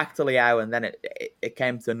came back to Leao, and then it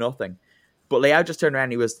came to nothing. But Leao just turned around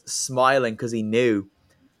and he was smiling because he knew,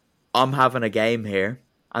 I'm having a game here.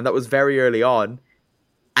 And that was very early on.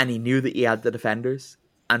 And he knew that he had the defenders.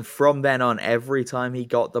 And from then on, every time he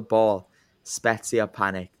got the ball, Spezia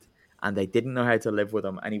panicked. And they didn't know how to live with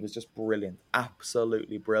him. And he was just brilliant.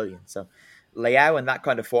 Absolutely brilliant. So Leao in that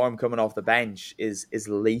kind of form coming off the bench is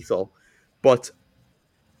lethal. But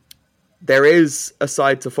there is a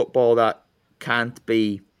side to football that can't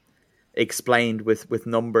be explained with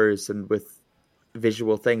numbers and with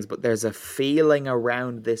visual things. But there's a feeling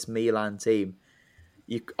around this Milan team.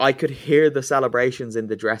 I could hear the celebrations in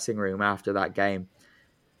the dressing room after that game.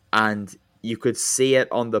 And you could see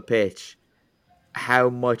it on the pitch, how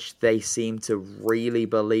much they seem to really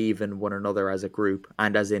believe in one another as a group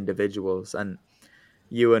and as individuals. And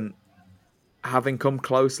Ewan, having come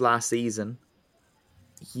close last season,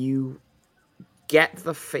 you get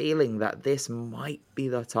the feeling that this might be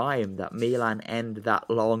the time that Milan end that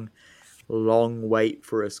long wait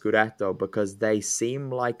for a Scudetto, because they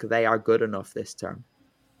seem like they are good enough this term.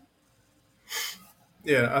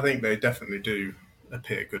 Yeah, I think they definitely do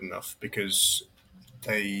appear good enough, because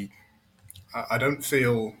I don't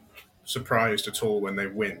feel surprised at all when they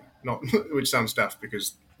win. Not, which sounds daft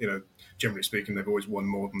because, generally speaking, they've always won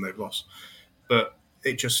more than they've lost. But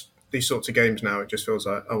it just, these sorts of games now, it just feels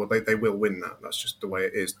like, they will win that. That's just the way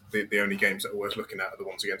it is. The only games that are worth looking at are the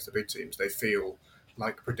ones against the big teams. They feel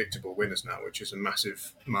like predictable winners now, which is a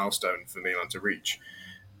massive milestone for Milan to reach.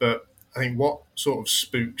 But I think what sort of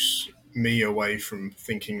spooks me away from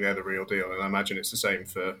thinking they're the real deal, and I imagine it's the same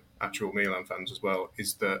for actual Milan fans as well,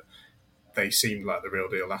 is that they seemed like the real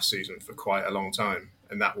deal last season for quite a long time,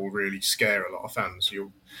 and that will really scare a lot of fans.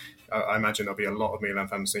 I imagine there'll be a lot of Milan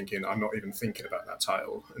fans thinking, I'm not even thinking about that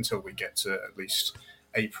title until we get to at least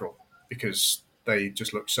April, because they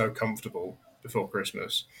just looked so comfortable before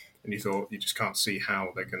Christmas, and you thought you just can't see how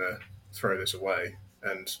they're going to throw this away.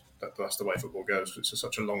 And that's the way football goes. It's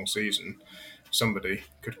such a long season. Somebody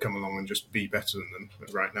could come along and just be better than them.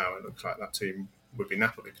 But right now, it looks like that team would be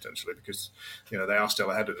Napoli potentially, because they are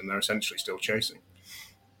still ahead of them. They're essentially still chasing.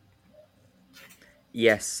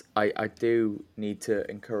 Yes, I do need to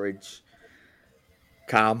encourage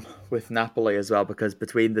calm with Napoli as well, because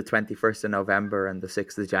between the 21st of November and the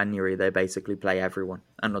 6th of January, they basically play everyone.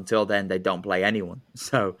 And until then, they don't play anyone.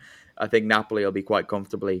 So I think Napoli will be quite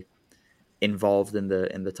comfortably involved in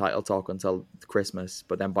the title talk until Christmas.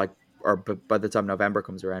 But then by the time November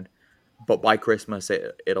comes around, but by Christmas,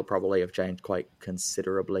 it'll probably have changed quite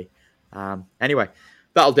considerably. Anyway,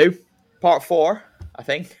 that'll do. Part 4, I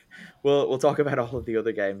think. We'll talk about all of the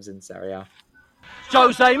other games in Serie A.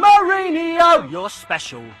 Jose Mourinho, you're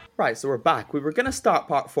special. Right, so we're back. We were going to start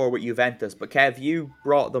part 4 with Juventus, but Kev, you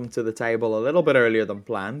brought them to the table a little bit earlier than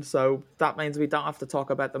planned, so that means we don't have to talk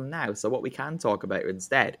about them now. So what we can talk about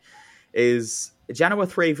instead is Genoa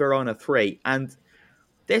 3, Verona 3, and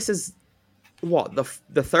this is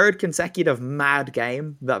the third consecutive mad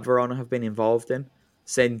game that Verona have been involved in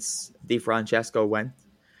since Di Francesco went.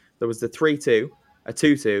 There was the 3-2, a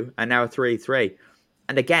 2-2, and now a 3-3.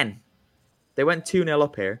 And again, they went 2-0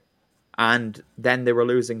 up here, and then they were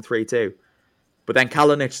losing 3-2. But then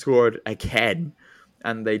Kalinic scored again,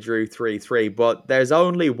 and they drew 3-3. But there's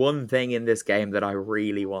only one thing in this game that I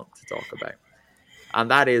really want to talk about.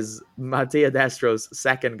 And that is Mattia Destro's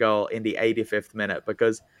second goal in the 85th minute,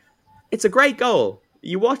 because it's a great goal.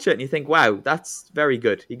 You watch it and you think, wow, that's very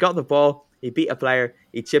good. He got the ball, he beat a player,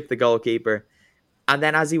 he chipped the goalkeeper, and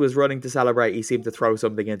then as he was running to celebrate, he seemed to throw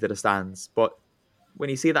something into the stands. But when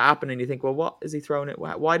you see that happen and you think, well, what is he throwing it?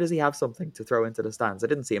 Why does he have something to throw into the stands? I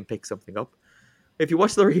didn't see him pick something up. If you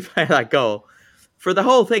watch the replay of that goal, for the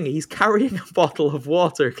whole thing, he's carrying a bottle of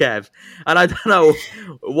water, Kev. And I don't know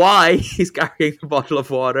why he's carrying a bottle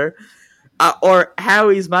of water or how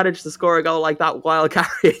he's managed to score a goal like that while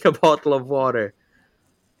carrying a bottle of water.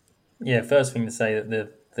 Yeah, first thing to say that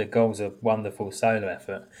the goal's a wonderful solo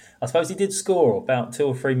effort. I suppose he did score about 2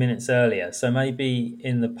 or 3 minutes earlier, so maybe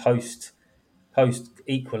in the post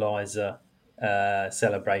equaliser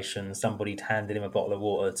celebration, somebody'd handed him a bottle of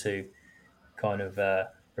water to kind of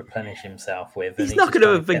replenish himself with. He's not going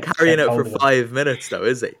to have been carrying it for 5 minutes, though,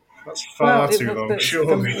 is he? That's far too long,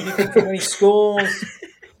 surely. When he scores,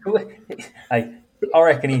 hey, I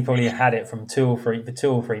reckon he probably had it for 2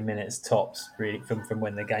 or 3 minutes tops, really, from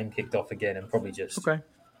when the game kicked off again, and probably just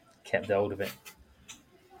kept hold of it.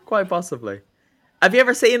 Quite possibly. Have you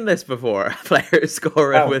ever seen this before? A player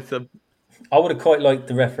scoring with them? I would have quite liked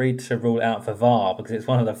the referee to rule it out for VAR, because it's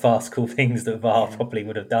one of the farcical things that VAR probably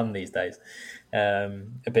would have done these days. A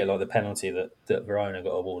bit like the penalty that Verona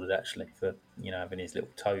got awarded, actually, for having his little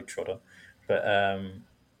toe trodden.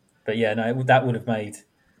 But yeah, no, that would have made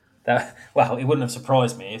that. Well, it wouldn't have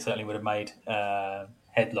surprised me. It certainly would have made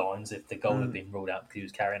headlines if the goal had been ruled out because he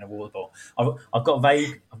was carrying a water bottle. I've got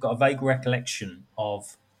a vague recollection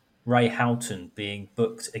of Ray Houghton being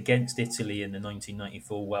booked against Italy in the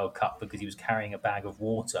 1994 World Cup because he was carrying a bag of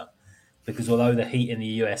water. Because although the heat in the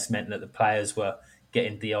US meant that the players were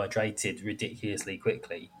getting dehydrated ridiculously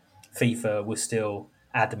quickly, FIFA was still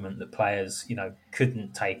adamant that players,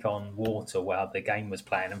 couldn't take on water while the game was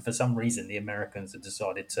playing. And for some reason, the Americans had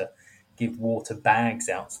decided to give water bags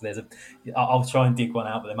out. So I'll try and dig one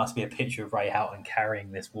out, but there must be a picture of Ray Houghton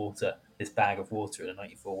carrying this bag of water at the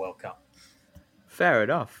 94 World Cup. Fair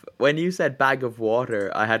enough. When you said bag of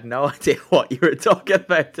water, I had no idea what you were talking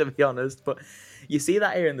about, to be honest. But you see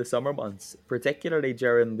that here in the summer months, particularly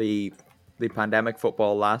during the pandemic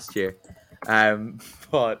football last year.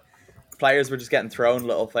 But players were just getting thrown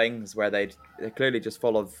little things where they're clearly just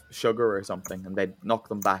full of sugar or something, and they'd knock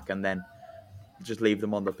them back and then just leave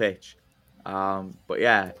them on the pitch. But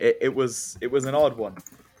yeah, it was an odd one.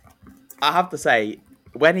 I have to say,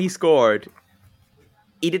 when he scored,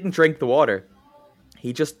 he didn't drink the water.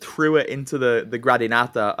 He just threw it into the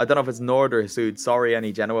Gradinata. I don't know if it's Nord or Sud. Sorry,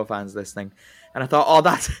 any Genoa fans listening. And I thought, oh,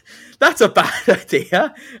 that's a bad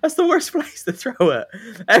idea. That's the worst place to throw it.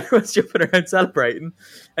 Everyone's jumping around celebrating,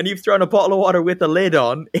 and you've thrown a bottle of water with the lid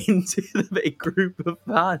on into the big group of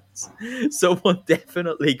fans. Someone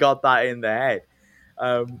definitely got that in their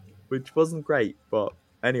head, which wasn't great. But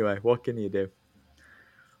anyway, what can you do?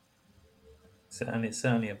 And it's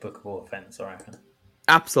certainly a bookable offence, I reckon.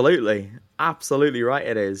 Absolutely right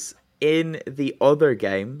it is. In the other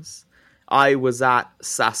games, I was at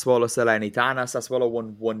Sassuolo Salernitana. Sassuolo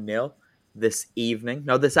won 1-0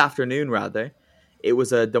 this afternoon rather. It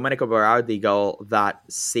was a Domenico Berardi goal that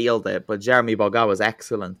sealed it, but Jeremy Boga was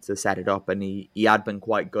excellent to set it up, and he had been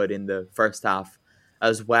quite good in the first half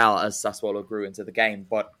as well as Sassuolo grew into the game.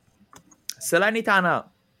 But Salernitana,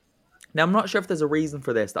 now I'm not sure if there's a reason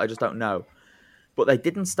for this that I just don't know, but they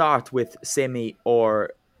didn't start with Simi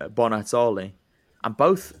or Bonazzoli, and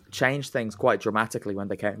both changed things quite dramatically when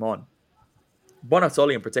they came on.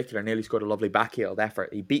 Bonazzoli in particular nearly scored a lovely backheeled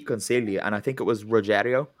effort. He beat Consigli, and I think it was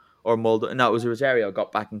Rogerio or Mulder. No, it was Rogerio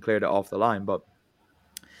got back and cleared it off the line. But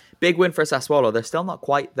big win for Sassuolo. They're still not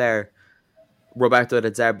quite their Roberto De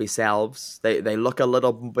Zerbi selves. They look a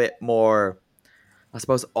little bit more, I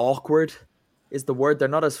suppose, awkward is the word. They're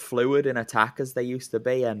not as fluid in attack as they used to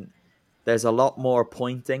be, and there's a lot more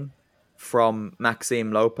pointing from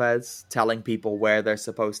Maxime Lopez telling people where they're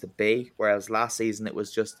supposed to be, whereas last season it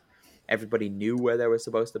was just everybody knew where they were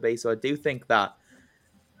supposed to be. So I do think that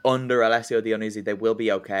under Alessio Dionisi they will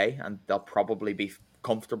be okay, and they'll probably be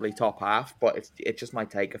comfortably top half, but it just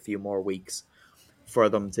might take a few more weeks for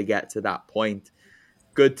them to get to that point.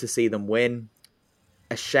 Good to see them win.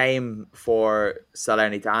 A shame for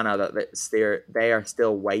Salernitana that they are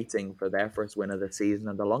still waiting for their first win of the season,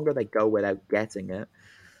 and the longer they go without getting it,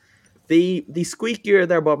 the squeakier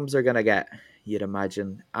their bums are going to get, you'd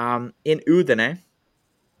imagine. In Udine,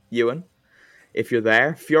 Ewan, if you're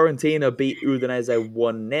there, Fiorentina beat Udinese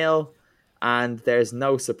 1-0, and there's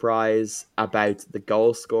no surprise about the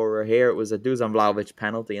goal scorer here. It was a Dusan Vlahovic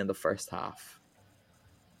penalty in the first half.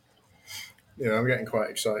 Yeah, I'm getting quite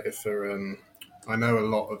excited for... I know a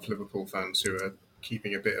lot of Liverpool fans who are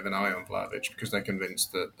keeping a bit of an eye on Vlahovic because they're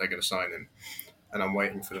convinced that they're going to sign him. And I'm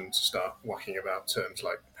waiting for them to start whacking about terms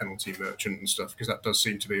like penalty merchant and stuff, because that does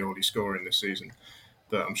seem to be all he's scoring this season.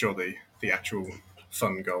 But I'm sure the actual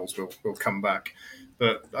fun goals will come back.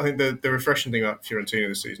 But I think the refreshing thing about Fiorentina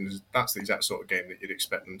this season is that's the exact sort of game that you'd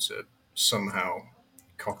expect them to somehow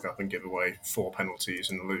cock up and give away 4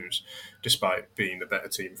 penalties and lose, despite being the better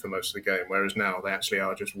team for most of the game. Whereas now they actually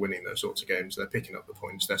are just winning those sorts of games. They're picking up the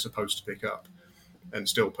points they're supposed to pick up and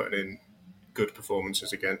still putting in good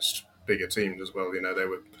performances against bigger teams as well. You know, they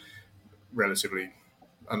were relatively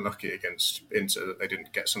unlucky against Inter that they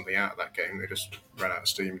didn't get something out of that game. They just ran out of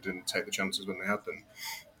steam and didn't take the chances when they had them.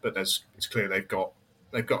 But it's clear they've got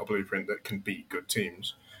a blueprint that can beat good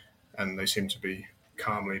teams, and they seem to be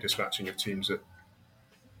calmly dispatching of teams that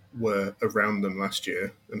were around them last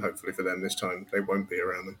year, and hopefully for them this time they won't be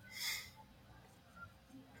around them.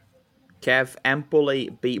 Kev, Empoli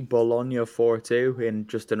beat Bologna 4-2 in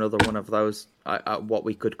just another one of those what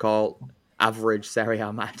we could call average Serie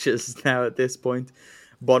A matches now at this point.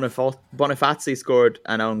 Bonifazi scored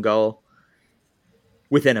an own goal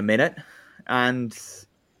within a minute, and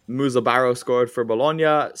Musa Barrow scored for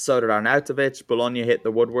Bologna. So did Arnautovic. Bologna hit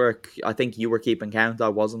the woodwork. I think you were keeping count. I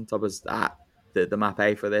wasn't. I was at the map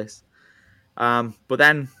A for this. But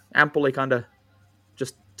then Empoli kind of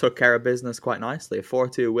just took care of business quite nicely. A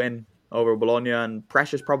 4-2 win over Bologna, and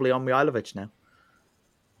pressure's probably on Mihailovic now.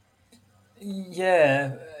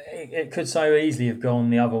 Yeah, it could so easily have gone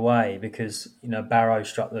the other way because, Barrow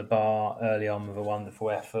struck the bar early on with a wonderful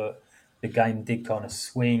effort. The game did kind of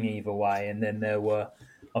swing either way, and then there were,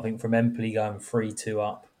 I think, from Empoli going 3-2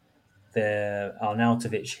 up, there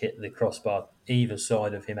Arnautovic hit the crossbar either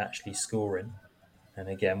side of him actually scoring. And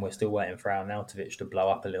again, we're still waiting for Arnautovic to blow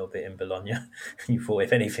up a little bit in Bologna. You thought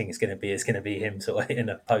if anything it's going to be him sort of in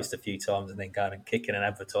a post a few times and then going and kicking an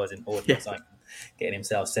advertising board or something, getting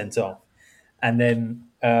himself sent off. And then,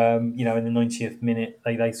 in the 90th minute,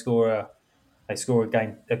 they score a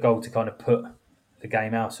goal to kind of put the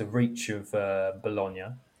game out of reach of Bologna.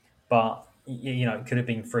 But, it could have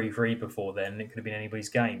been 3-3 before then. It could have been anybody's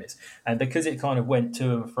game. And because it kind of went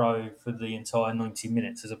to and fro for the entire 90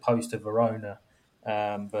 minutes, as opposed to Verona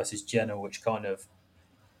versus Genoa, which kind of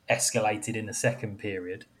escalated in the second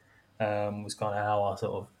period, was kind of how I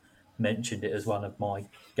sort of mentioned it as one of my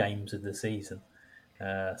games of the season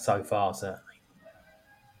so far, certainly.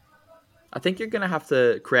 I think you're going to have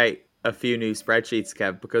to create a few new spreadsheets,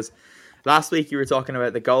 Kev, because last week you were talking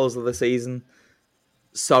about the goals of the season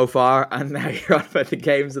so far, and now you're on about the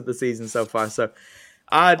games of the season so far. So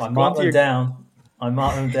I marked them down.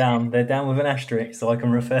 They're down with an asterisk, so I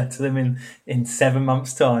can refer to them in 7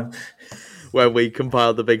 months' time. When we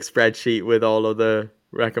compiled the big spreadsheet with all of the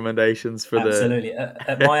recommendations for Absolutely.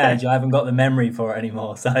 At my age, I haven't got the memory for it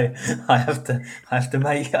anymore, so I have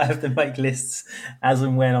to make lists as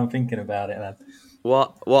and when I'm thinking about it, man.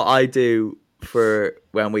 What I do for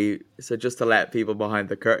so just to let people behind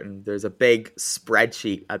the curtain, there's a big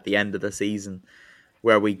spreadsheet at the end of the season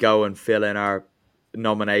where we go and fill in our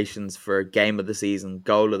nominations for game of the season,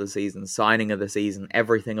 goal of the season, signing of the season,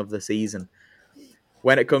 everything of the season.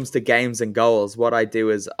 When it comes to games and goals, what I do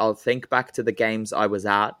is I'll think back to the games I was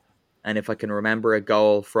at, and if I can remember a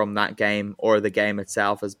goal from that game or the game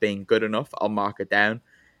itself as being good enough, I'll mark it down,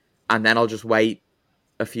 and then I'll just wait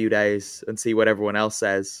a few days and see what everyone else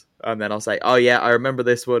says, and then I'll say, oh yeah, I remember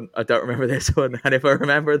this one, I don't remember this one, and if I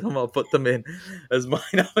remember them, I'll put them in as my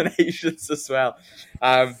nominations as well.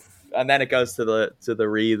 And then it goes to the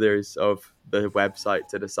readers of the website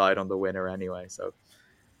to decide on the winner anyway. So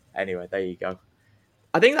anyway, there you go.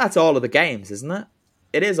 I think that's all of the games, isn't it?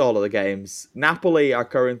 It is all of the games. Napoli are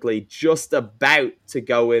currently just about to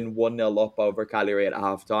go in 1-0 up over Cagliari at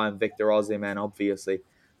half-time. Victor Osimhen obviously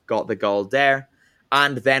got the goal there.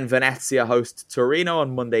 And then Venezia host Torino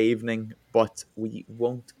on Monday evening. But we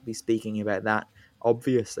won't be speaking about that,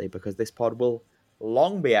 obviously, because this pod will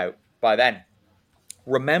long be out by then.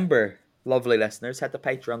 Remember, lovely listeners, head to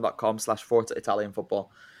patreon.com/Forza Italian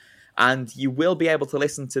Football. And you will be able to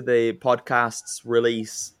listen to the podcast's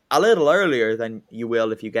release a little earlier than you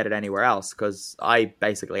will if you get it anywhere else, because I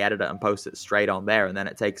basically edit it and post it straight on there, and then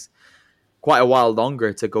it takes quite a while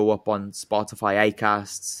longer to go up on Spotify,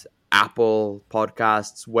 Acasts, Apple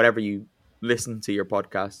Podcasts, whatever you listen to your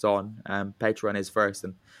podcasts on. Patreon is first,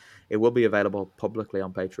 and it will be available publicly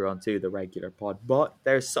on Patreon too, the regular pod. But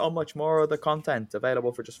there's so much more other content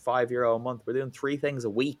available for just €5 a month. We're doing 3 things a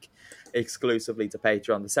week exclusively to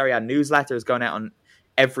Patreon. The Serie A newsletter is going out on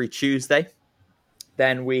every Tuesday.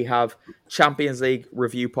 Then we have Champions League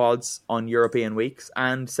review pods on European weeks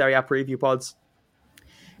and Serie A preview pods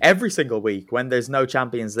every single week when there's no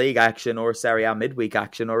Champions League action or Serie A midweek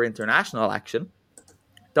action or international action.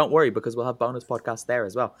 Don't worry, because we'll have bonus podcasts there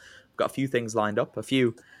as well. We've got a few things lined up,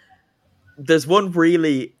 There's one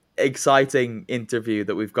really exciting interview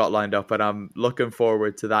that we've got lined up, and I'm looking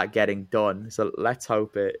forward to that getting done. So let's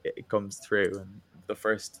hope it comes through. And the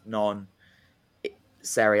first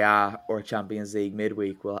non-Serie A or Champions League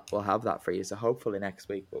midweek, we'll have that for you. So hopefully next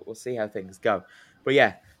week, but we'll see how things go. But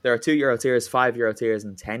yeah, there are €2 tiers, €5 tiers,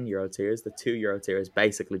 and €10 tiers. The €2 tier is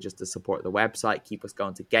basically just to support the website, keep us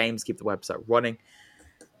going to games, keep the website running.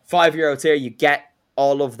 €5 tier, you get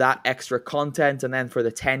all of that extra content, and then for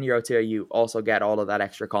the €10 tier you also get all of that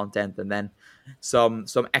extra content and then some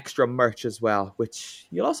extra merch as well, which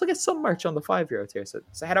you'll also get some merch on the €5 tier. So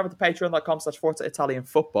head over to patreon.com/Forza Italian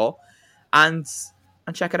Football and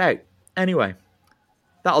check it out. Anyway,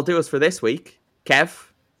 that'll do us for this week.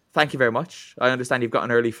 Kev, thank you very much. I understand you've got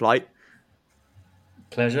an early flight.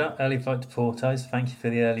 Pleasure. Early flight to Porto. Thank you for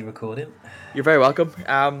the early recording. You're very welcome.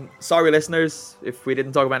 Sorry, listeners, if we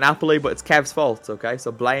didn't talk about Napoli, but it's Kev's fault, okay?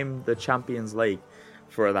 So blame the Champions League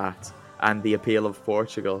for that and the appeal of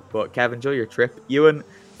Portugal. But Kev, enjoy your trip. Ewan,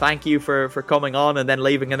 thank you for coming on and then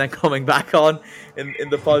leaving and then coming back on in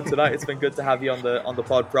the pod tonight. It's been good to have you on the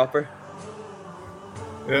pod proper.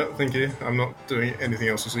 Yeah, thank you. I'm not doing anything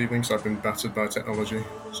else this evening because I've been battered by technology.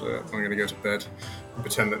 So I'm going to go to bed and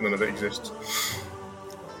pretend that none of it exists.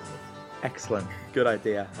 Excellent. Good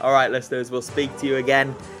idea. All right, listeners, we'll speak to you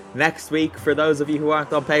again next week for those of you who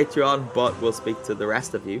aren't on Patreon, but we'll speak to the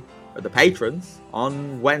rest of you, or the patrons,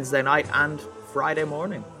 on Wednesday night and Friday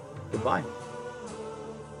morning. Goodbye.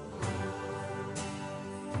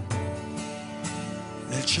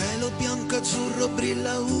 Nel cielo bianco azzurro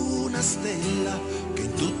brilla una stella che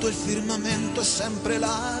in tutto il firmamento è sempre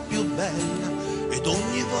la più bella, ed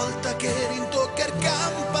ogni volta che rintocca il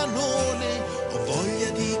campanone ho voglia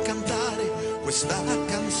di cantare questa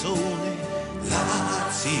canzone.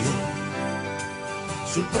 Lazio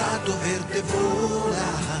sul prato verde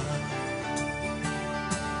vola,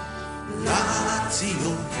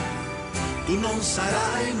 Lazio tu non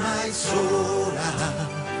sarai mai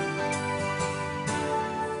sola.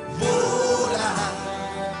 Vola,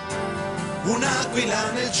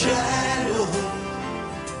 un'aquila nel cielo,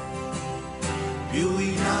 più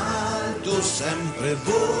in alto sempre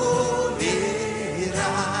volerà.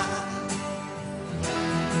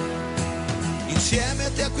 Insieme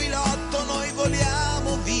a te Aquilotto noi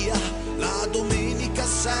voliamo via, la domenica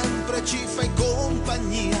sempre ci fai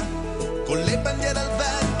compagnia, con le bandiere al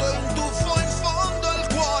vento e un tuffo in fondo al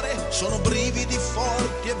cuore, sono brividi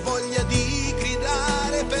forti e voglia di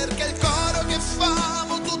gridare, perché il coro che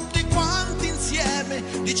famo tutti quanti insieme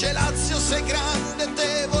dice Lazio sei grande,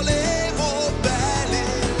 te volevo bene.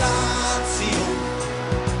 Lazio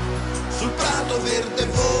sul prato verde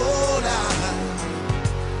vola,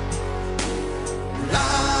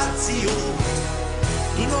 Lazio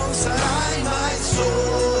tu non sarai mai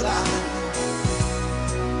sola.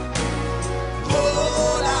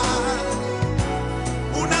 Vola,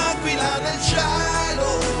 un'aquila nel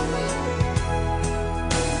cielo,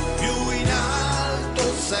 più in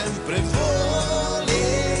alto sempre volerà.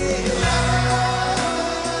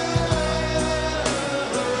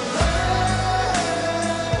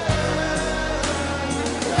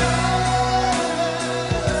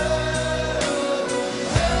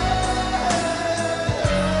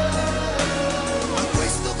 Ma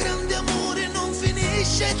questo grande amore non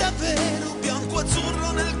finisce davvero, bianco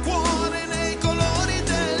azzurro nel cuore, nei colori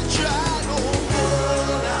del cielo.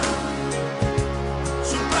 Vola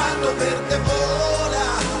sul prato verde vola.